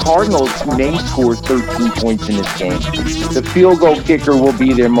 The Cardinals may score 13 points in this game. The field goal kicker will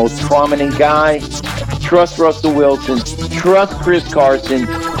be their most prominent guy. Trust Russell Wilson. Trust Chris Carson.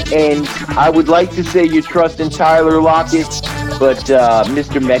 And I would like to say you trust in Tyler Lockett, but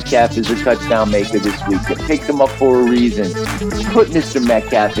Mr. Metcalf is a touchdown maker this week. I picked him up for a reason. Put Mr.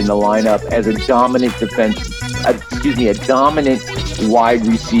 Metcalf in the lineup as a dominant a dominant wide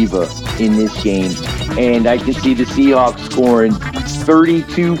receiver in this game. And I can see the Seahawks scoring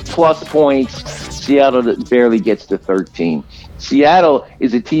 32-plus points. Seattle barely gets to 13. Seattle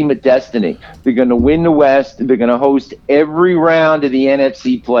is a team of destiny. They're going to win the West. They're going to host every round of the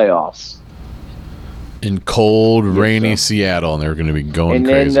NFC playoffs. In cold, rainy Seattle, and they're going to be going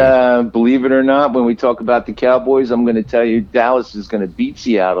crazy. And then, believe it or not, when we talk about the Cowboys, I'm going to tell you Dallas is going to beat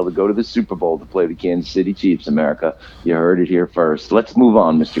Seattle to go to the Super Bowl to play the Kansas City Chiefs, America. You heard it here first. Let's move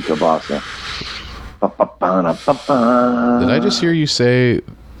on, Mr. Kielbasa. Did I just hear you say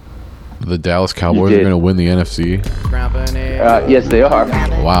the Dallas Cowboys are going to win the NFC? Yes, they are.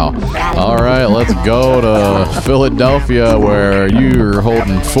 Wow. All right, let's go to Philadelphia, where you're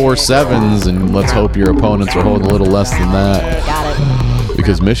holding 4 sevens, and let's hope your opponents are holding a little less than that.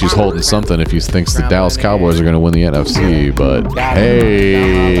 Because Mishy's holding something if he thinks the Dallas Cowboys are going to win the NFC. But,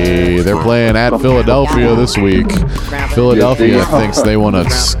 hey, they're playing at Philadelphia this week. Philadelphia thinks they want to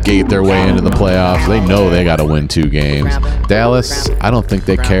skate their way into the playoffs. They know they got to win 2 games. Dallas, I don't think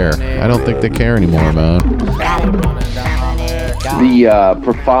they care. I don't think they care anymore, man.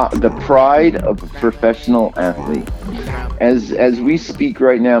 The pride of a professional athlete. As we speak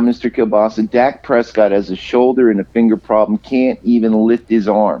right now, Mr. Kielbasa, Dak Prescott has a shoulder and a finger problem, can't even lift his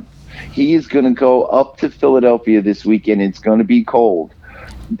arm. He is going to go up to Philadelphia this weekend. It's going to be cold.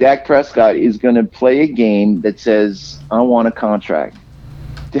 Dak Prescott is going to play a game that says, I want a contract.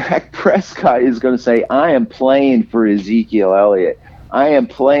 Dak Prescott is going to say, I am playing for Ezekiel Elliott. I am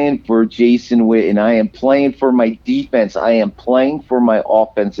playing for Jason Witten. I am playing for my defense. I am playing for my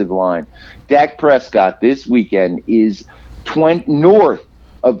offensive line. Dak Prescott this weekend is north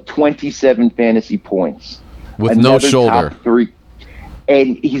of 27 fantasy points. With no shoulder. Top 3.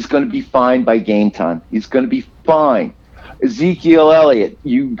 And he's going to be fine by game time. He's going to be fine. Ezekiel Elliott,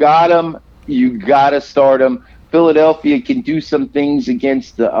 you got him. You got to start him. Philadelphia can do some things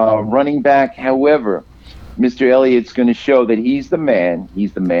against the running back. However, Mr. Elliott's going to show that he's the man.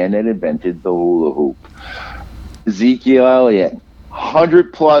 He's the man that invented the hula hoop. Ezekiel Elliott,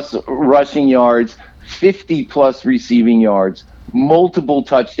 100-plus rushing yards, 50-plus receiving yards, multiple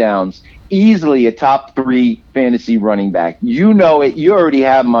touchdowns, easily a top 3 fantasy running back. You know it. You already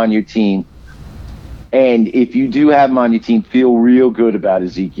have him on your team. And if you do have him on your team, feel real good about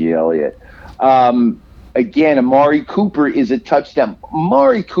Ezekiel Elliott. Again, Amari Cooper is a touchdown.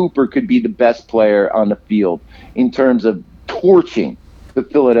 Amari Cooper could be the best player on the field in terms of torching the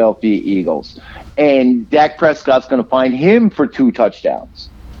Philadelphia Eagles. And Dak Prescott's going to find him for 2 touchdowns.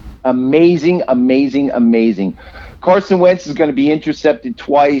 Amazing, amazing, amazing. Carson Wentz is going to be intercepted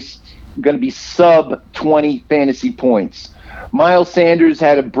twice, going to be sub 20 fantasy points. Miles Sanders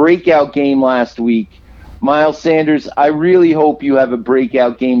had a breakout game last week. Miles Sanders, I really hope you have a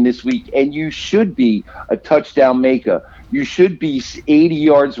breakout game this week, and you should be a touchdown maker. You should be 80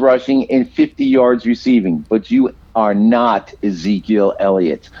 yards rushing and 50 yards receiving, but you are not Ezekiel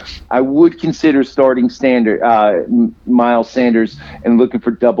Elliott. I would consider starting Miles Sanders and looking for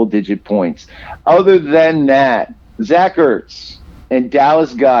double-digit points. Other than that, Zach Ertz and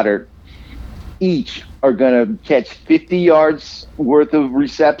Dallas Goedert each are going to catch 50 yards worth of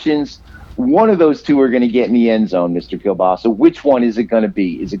receptions. One of those 2 are going to get in the end zone, Mr. Kielbasa. Which one is it going to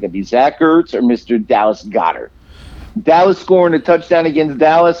be? Is it going to be Zach Ertz or Mr. Dallas Goedert? Dallas scoring a touchdown against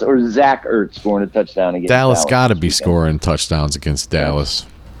Dallas, or Zach Ertz scoring a touchdown against Dallas? Dallas got to be scoring touchdowns against Dallas.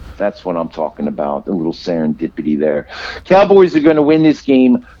 That's what I'm talking about, a little serendipity there. Cowboys are going to win this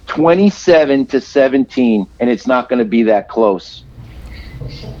game 27-17, and it's not going to be that close.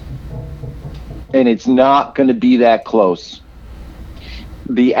 And it's not going to be that close.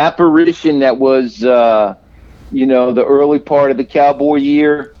 The apparition that was, the early part of the Cowboy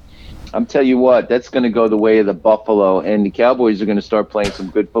year, I'm telling you what, that's going to go the way of the Buffalo, and the Cowboys are going to start playing some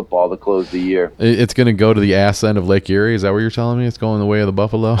good football to close the year. It's going to go to the ass end of Lake Erie. Is that what you're telling me? It's going the way of the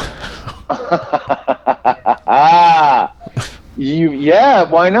Buffalo? Yeah,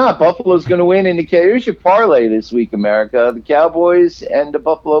 why not? Buffalo's going to win in the Here's your parlay this week, America. The Cowboys and the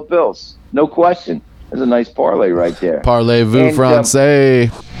Buffalo Bills. No question. There's a nice parlay right there. Parlez-vous français.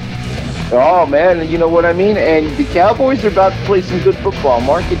 Oh, man, you know what I mean? And the Cowboys are about to play some good football.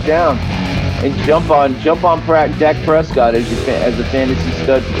 Mark it down and jump on Dak Prescott as a fantasy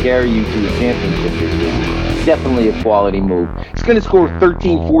stud to carry you to a championship this week. Definitely a quality move. He's going to score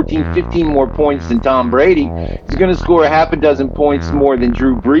 13, 14, 15 more points than Tom Brady. He's going to score a half a dozen points more than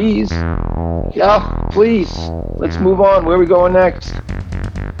Drew Brees. Yeah, please. Let's move on. Where are we going next?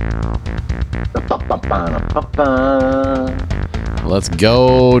 Let's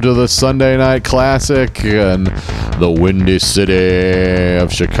go to the Sunday Night Classic in the Windy City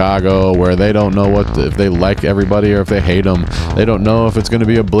of Chicago, where they don't know if they like everybody or if they hate them. They don't know if it's going to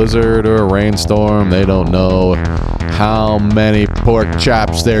be a blizzard or a rainstorm. They don't know how many pork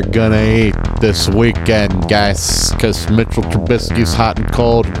chops they're going to eat this weekend, guys, because Mitchell Trubisky's hot and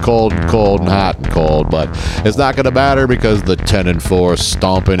cold and cold and cold and hot and cold. But it's not going to matter because the 10-4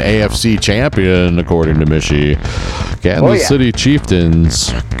 stomping AFC champion, according to Michie, Kansas City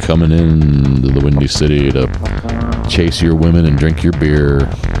Chieftains, coming into the Windy City to chase your women and drink your beer.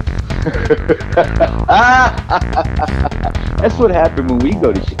 That's what happened when we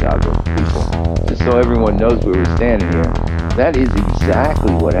go to Chicago, people. Just so everyone knows where we're standing here. That is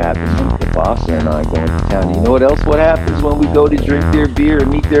exactly what happens when Kabasa and I go into town. You know what else? What happens when we go to drink their beer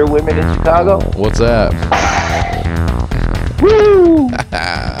and meet their women in Chicago? What's that? Woo!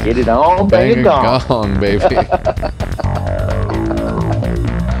 Get it on, bang it gong, baby.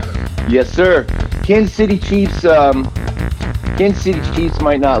 Yes, sir. Kansas City Chiefs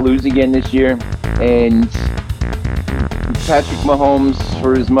might not lose again this year, and Patrick Mahomes,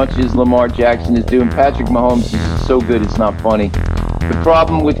 for as much as Lamar Jackson is doing, Patrick Mahomes is so good it's not funny. The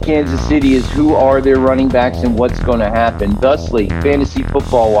problem with Kansas City is who are their running backs and what's going to happen. Thusly, fantasy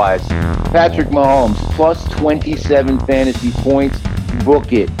football-wise, Patrick Mahomes, plus 27 fantasy points.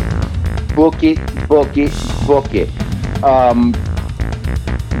 Book it. Book it, book it, book it.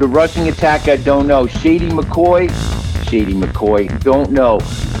 The rushing attack, I don't know. Shady McCoy, don't know.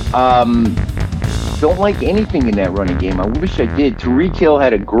 Don't like anything in that running game. I wish I did. Tyreek Hill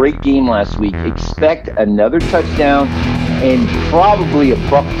had a great game last week. Expect another touchdown and probably a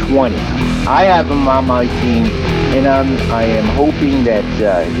 $120. I have him on my team, and I am hoping that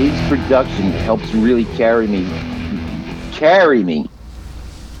his production helps really carry me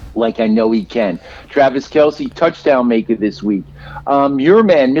like I know he can. Travis Kelce, touchdown maker this week. Your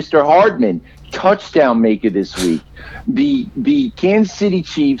man, Mr. Hardman, touchdown maker this week. The Kansas City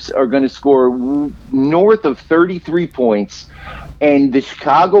Chiefs are going to score north of 33 points, and the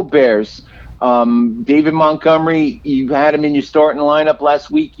Chicago Bears, David Montgomery, you had him in your starting lineup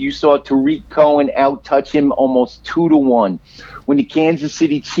last week. You saw Tariq Cohen out-touch him almost 2-1. When the Kansas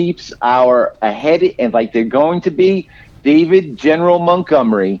City Chiefs are ahead, and like they're going to be, David General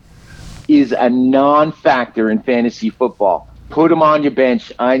Montgomery is a non-factor in fantasy football. Put him on your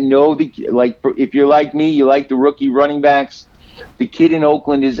bench. I know if you're like me, you like the rookie running backs. The kid in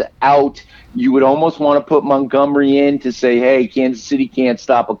Oakland is out. You would almost want to put Montgomery in to say, hey, Kansas City can't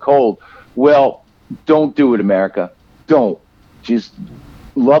stop a cold. Well, don't do it, America. Don't. Just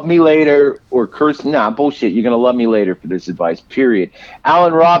love me later or curse. Nah, bullshit. You're going to love me later for this advice, period.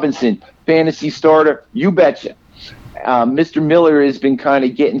 Allen Robinson, fantasy starter, you betcha. Mr. Miller has been kind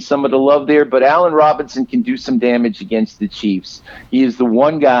of getting some of the love there, but Allen Robinson can do some damage against the Chiefs. He is the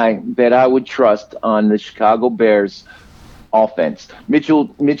one guy that I would trust on the Chicago Bears offense. Mitchell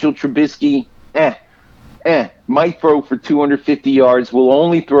Trubisky, might throw for 250 yards, will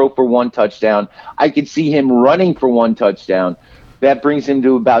only throw for one touchdown. I could see him running for one touchdown. That brings him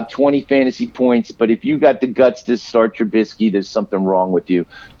to about 20 fantasy points, but if you got the guts to start Trubisky, there's something wrong with you.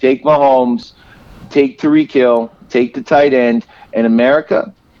 Take Mahomes, take Tyreek Hill, take the tight end, and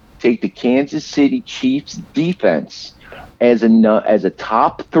America, take the Kansas City Chiefs defense as a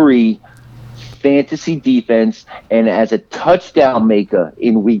top 3 fantasy defense and as a touchdown maker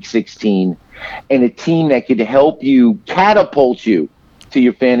in Week 16, and a team that could help you catapult you to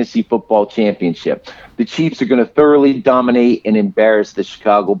your fantasy football championship. The Chiefs are going to thoroughly dominate and embarrass the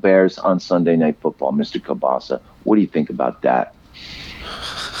Chicago Bears on Sunday Night Football. Mr. Kabasa, what do you think about that?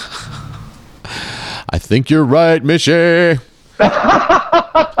 I think you're right, Mishy.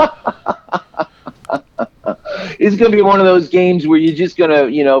 It's going to be one of those games where you're just going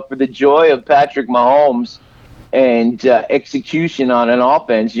to, for the joy of Patrick Mahomes, and execution on an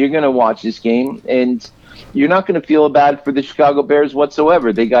offense, you're going to watch this game, and you're not going to feel bad for the Chicago Bears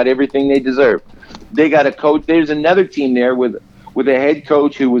whatsoever. They got everything they deserve. They got a coach. There's another team there with a head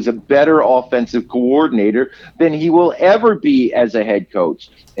coach who was a better offensive coordinator than he will ever be as a head coach.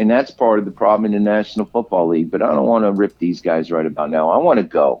 And that's part of the problem in the National Football League. But I don't want to rip these guys right about now. I want to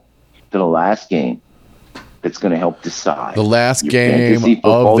go to the last game that's going to help decide. The last game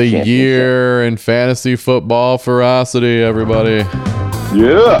of the year in fantasy football ferocity, everybody.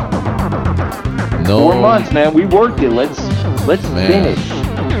 Yeah. No. 4 months, man. We worked it. Let's finish.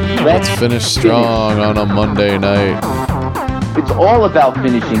 Let's finish strong on a Monday night. It's all about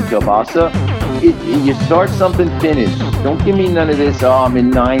finishing, Kielbasa. You start something, finish. Don't give me none of this. Oh, I'm in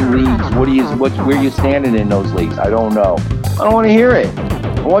 9 leagues. Where are you standing in those leagues? I don't know. I don't want to hear it.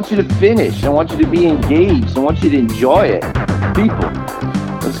 I want you to finish. I want you to be engaged. I want you to enjoy it. People,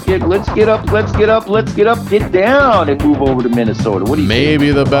 let's get up, get down, and move over to Minnesota. What do you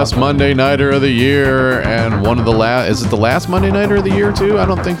Maybe think? The best Monday nighter of the year, and one of the last. Is it the last Monday nighter of the year too? I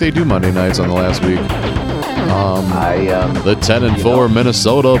don't think they do Monday nights on the last week. The 10-4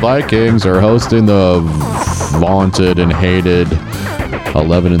 Minnesota Vikings are hosting the vaunted and hated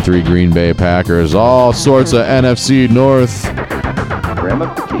 11-3 Green Bay Packers. All sorts of NFC North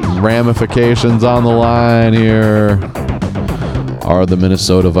ramifications on the line here. Are the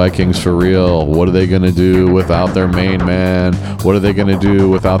Minnesota Vikings for real? What are they going to do without their main man? What are they going to do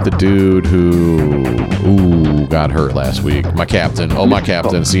without the dude who got hurt last week? My captain. Oh, my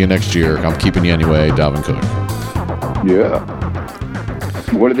captain. See you next year. I'm keeping you anyway, Dalvin Cook. Yeah.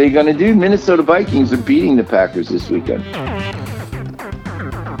 What are they going to do? Minnesota Vikings are beating the Packers this weekend.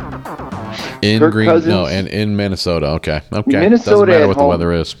 In Minnesota. Okay. Minnesota doesn't matter what home. The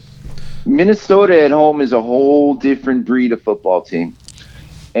weather is. Minnesota at home is a whole different breed of football team.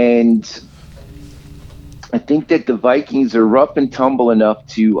 And I think that the Vikings are rough and tumble enough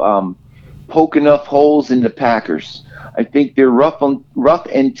to poke enough holes in the Packers. I think they're rough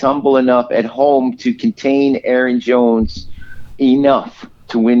and tumble enough at home to contain Aaron Jones enough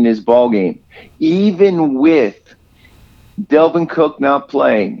to win this ball game. Even with Dalvin Cook not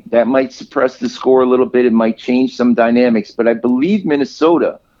playing, that might suppress the score a little bit. It might change some dynamics. But I believe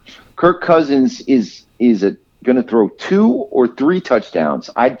Minnesota, Kirk Cousins is going to throw 2 or 3 touchdowns.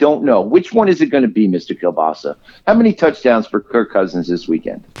 I don't know. Which one is it going to be, Mr. Kielbasa? How many touchdowns for Kirk Cousins this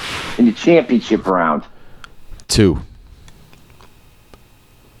weekend in the championship round? 2.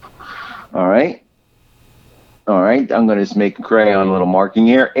 All right. I'm going to just make a crayon little marking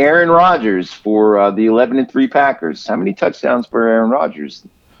here. Aaron Rodgers for the 11-3 Packers. How many touchdowns for Aaron Rodgers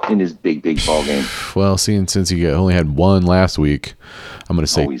in his big ball game? Well, since he only had 1 last week, I'm going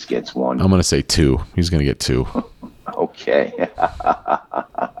to say always gets 1. I'm going to say 2. He's going to get 2. Okay.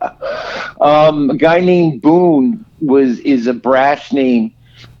 A guy named Boone is a brash name,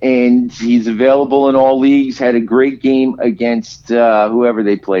 and he's available in all leagues. Had a great game against whoever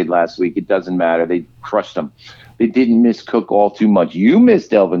they played last week. It doesn't matter. They crushed them. They didn't miss Cook all too much. You missed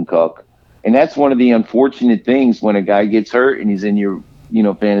Dalvin Cook, and that's one of the unfortunate things when a guy gets hurt and he's in your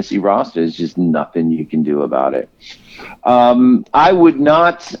fantasy roster. There's just nothing you can do about it. I would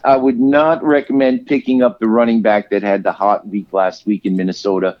not recommend picking up the running back that had the hot week last week in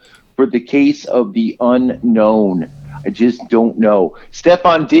Minnesota for the case of the unknown. I just don't know.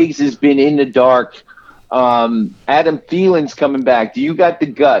 Stephon Diggs has been in the dark. Adam Thielen's coming back. Do you got the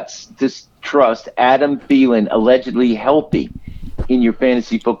guts to trust Adam Thielen, allegedly healthy, in your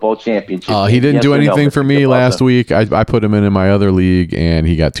fantasy football championship? He didn't do anything for me last week. I put him in my other league, and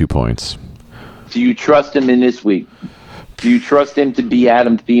he got 2 points. Do you trust him in this week? Do you trust him to be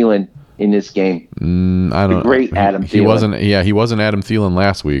Adam Thielen in this game? I don't know. Great Adam Thielen. He wasn't Adam Thielen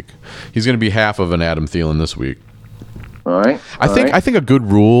last week. He's going to be half of an Adam Thielen this week. All right. I think a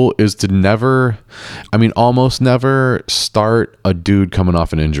good rule is to almost never start a dude coming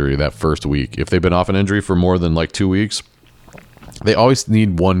off an injury that first week. If they've been off an injury for more than 2 weeks, they always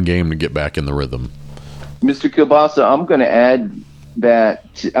need 1 game to get back in the rhythm. Mr. Kielbasa, I'm going to add that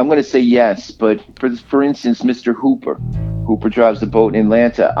I'm going to say yes, but for instance, Mr. Hooper drives the boat in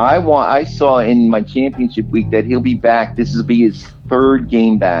Atlanta. I saw in my championship week that he'll be back. This will be his 3rd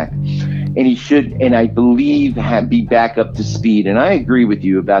game back, and he should, and I believe, be back up to speed. And I agree with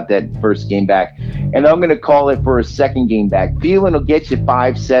you about that first game back. And I'm going to call it for a 2nd game back. Thielen will get you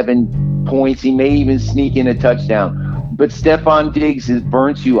 5-7 points. He may even sneak in a touchdown. But Stephon Diggs has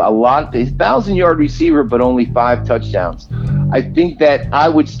burnt you a lot. He's a 1,000-yard receiver, but only 5 touchdowns. I think that I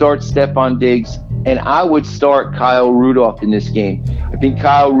would start Stephon Diggs, and I would start Kyle Rudolph in this game. I think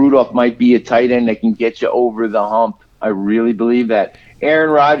Kyle Rudolph might be a tight end that can get you over the hump. I really believe that.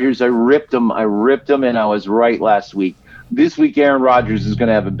 Aaron Rodgers, I ripped him, and I was right last week. This week, Aaron Rodgers is going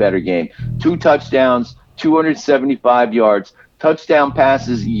to have a better game. 2 touchdowns, 275 yards. Touchdown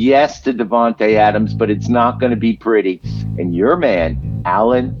passes, yes, to Devontae Adams, but it's not going to be pretty. And your man,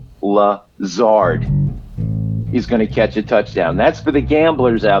 Alan Lazard, is going to catch a touchdown. That's for the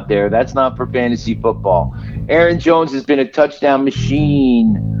gamblers out there. That's not for fantasy football. Aaron Jones has been a touchdown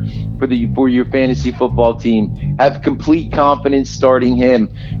machine for your fantasy football team. Have complete confidence starting him.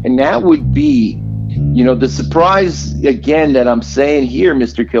 And that would be, the surprise, again, that I'm saying here,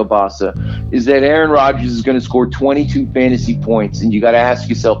 Mr. Kilbasa, is that Aaron Rodgers is going to score 22 fantasy points. And you got to ask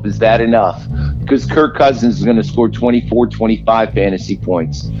yourself, is that enough? Because Kirk Cousins is going to score 24, 25 fantasy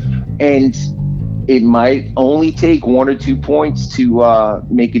points. And it might only take 1 or 2 points to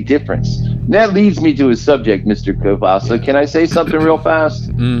make a difference. And that leads me to a subject, Mr. Kilbasa. Can I say something real fast?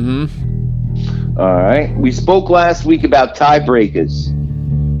 Mm-hmm. All right. We spoke last week about tiebreakers.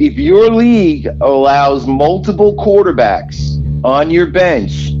 If your league allows multiple quarterbacks on your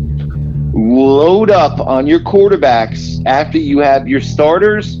bench, load up on your quarterbacks after you have your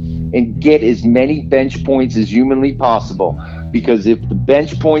starters and get as many bench points as humanly possible. Because if the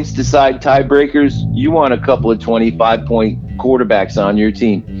bench points decide tiebreakers, you want a couple of 25-point quarterbacks on your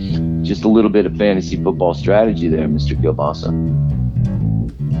team. Just a little bit of fantasy football strategy there, Mr. Kilbasa.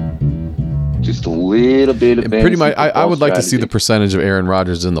 Just a little bit of pretty much. I would like to see strategy. the percentage of Aaron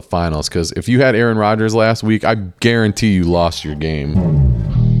Rodgers in the finals, because if you had Aaron Rodgers last week, I guarantee you lost your game.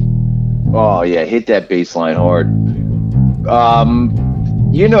 Oh yeah, hit that baseline hard.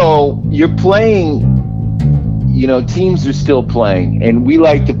 You're playing. Teams are still playing, and we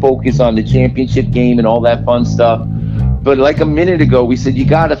like to focus on the championship game and all that fun stuff. But like a minute ago, we said you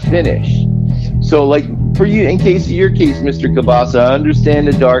got to finish. So, like for you, in your case, Mr. Kilbasa, I understand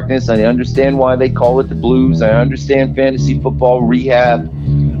the darkness. I understand why they call it the blues. I understand fantasy football rehab,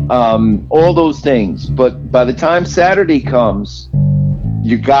 all those things. But by the time Saturday comes,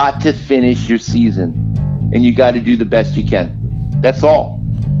 you got to finish your season, and you got to do the best you can. That's all,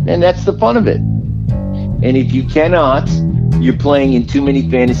 and that's the fun of it. And if you cannot, you're playing in too many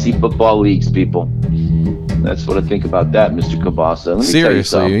fantasy football leagues, people. That's what I think about that, Mr. Kilbasa.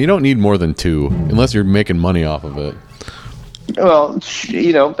 Seriously, you don't need more than 2 unless you're making money off of it. Well,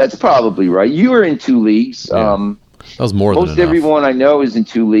 that's probably right. You are in 2 leagues. Yeah. That was more than enough. Most everyone I know is in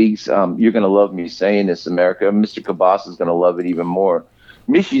 2 leagues. You're going to love me saying this, America. Mr. Kilbasa is going to love it even more.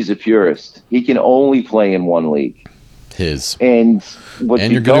 Mishy's a purist. He can only play in 1 league. His. And what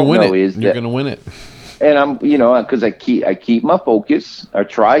you don't know is that you're going to win it. And I'm, because I keep my focus. I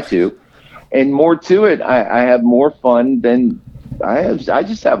try to. And more to it, I have more fun than I have. I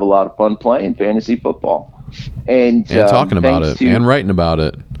just have a lot of fun playing fantasy football, and talking about it, and writing about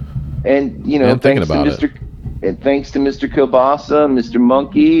it, and and thinking about it. And thanks to Mr. Kilbasa, Mr.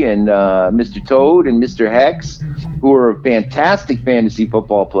 Monkey, and Mr. Toad, and Mr. Hex, who are fantastic fantasy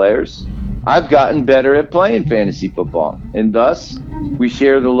football players, I've gotten better at playing fantasy football, and thus we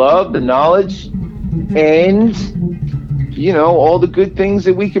share the love, the knowledge, and all the good things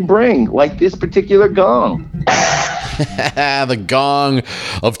that we can bring, like this particular gong. The gong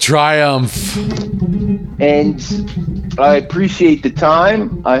of triumph. And I appreciate the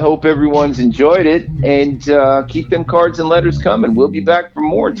time. I hope everyone's enjoyed it. And keep them cards and letters coming. We'll be back for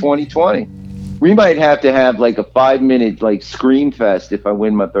more in 2020. We might have to have like a 5-minute scream fest if I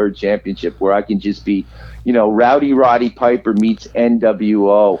win my 3rd championship, where I can just be, Rowdy Roddy Piper meets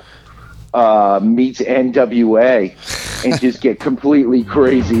NWO. Meets NWA, and just get completely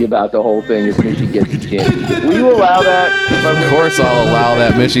crazy about the whole thing if Mishy gets the championship. Will you allow that? Of course I'll allow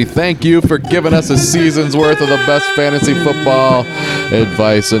that, Mishy. Thank you for giving us a season's worth of the best fantasy football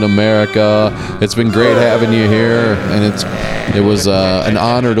advice in America. It's been great having you here, and it was an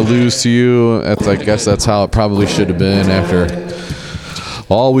honor to lose to you. I guess that's how it probably should have been after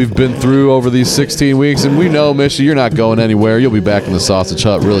all we've been through over these 16 weeks. And we know, Mishy, you're not going anywhere. You'll be back in the Sausage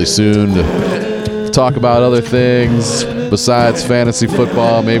Hut really soon to talk about other things besides fantasy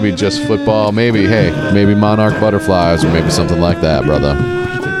football, maybe just football, maybe Monarch Butterflies, or maybe something like that, brother.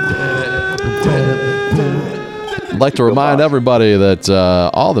 I'd like to remind everybody that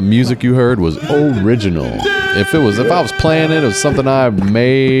all the music you heard was original. If I was playing it was something I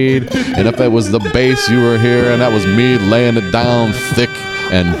made, and if it was the bass you were hearing, that was me laying it down thick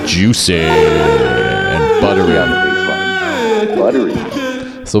and juicy and buttery.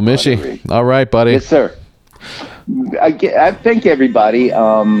 So, Mishy, all right, buddy. Yes, sir. I thank everybody.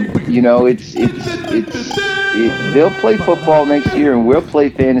 They'll play football next year, and we'll play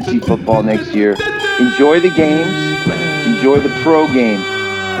fantasy football next year. Enjoy the games. Enjoy the pro game.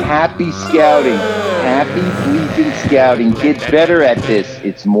 Happy scouting. Happy bleeping scouting. Get better at this.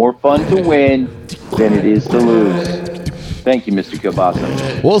 It's more fun to win than it is to lose. Thank you, Mr.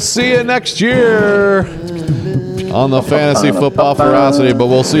 Kielbasa. We'll see you next year on the Fantasy Football Ferocity, but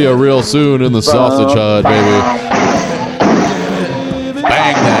we'll see you real soon in the Sausage Hut, baby.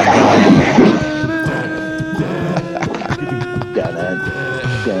 Bang that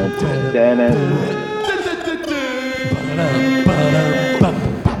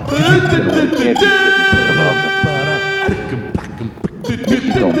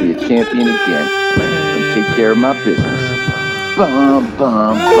You're going to be a champion again. And take care of my business. Bum, bum,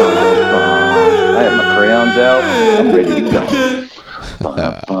 bum, bum. I have my crayons out. I'm ready to go. Bum,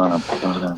 bum, bum.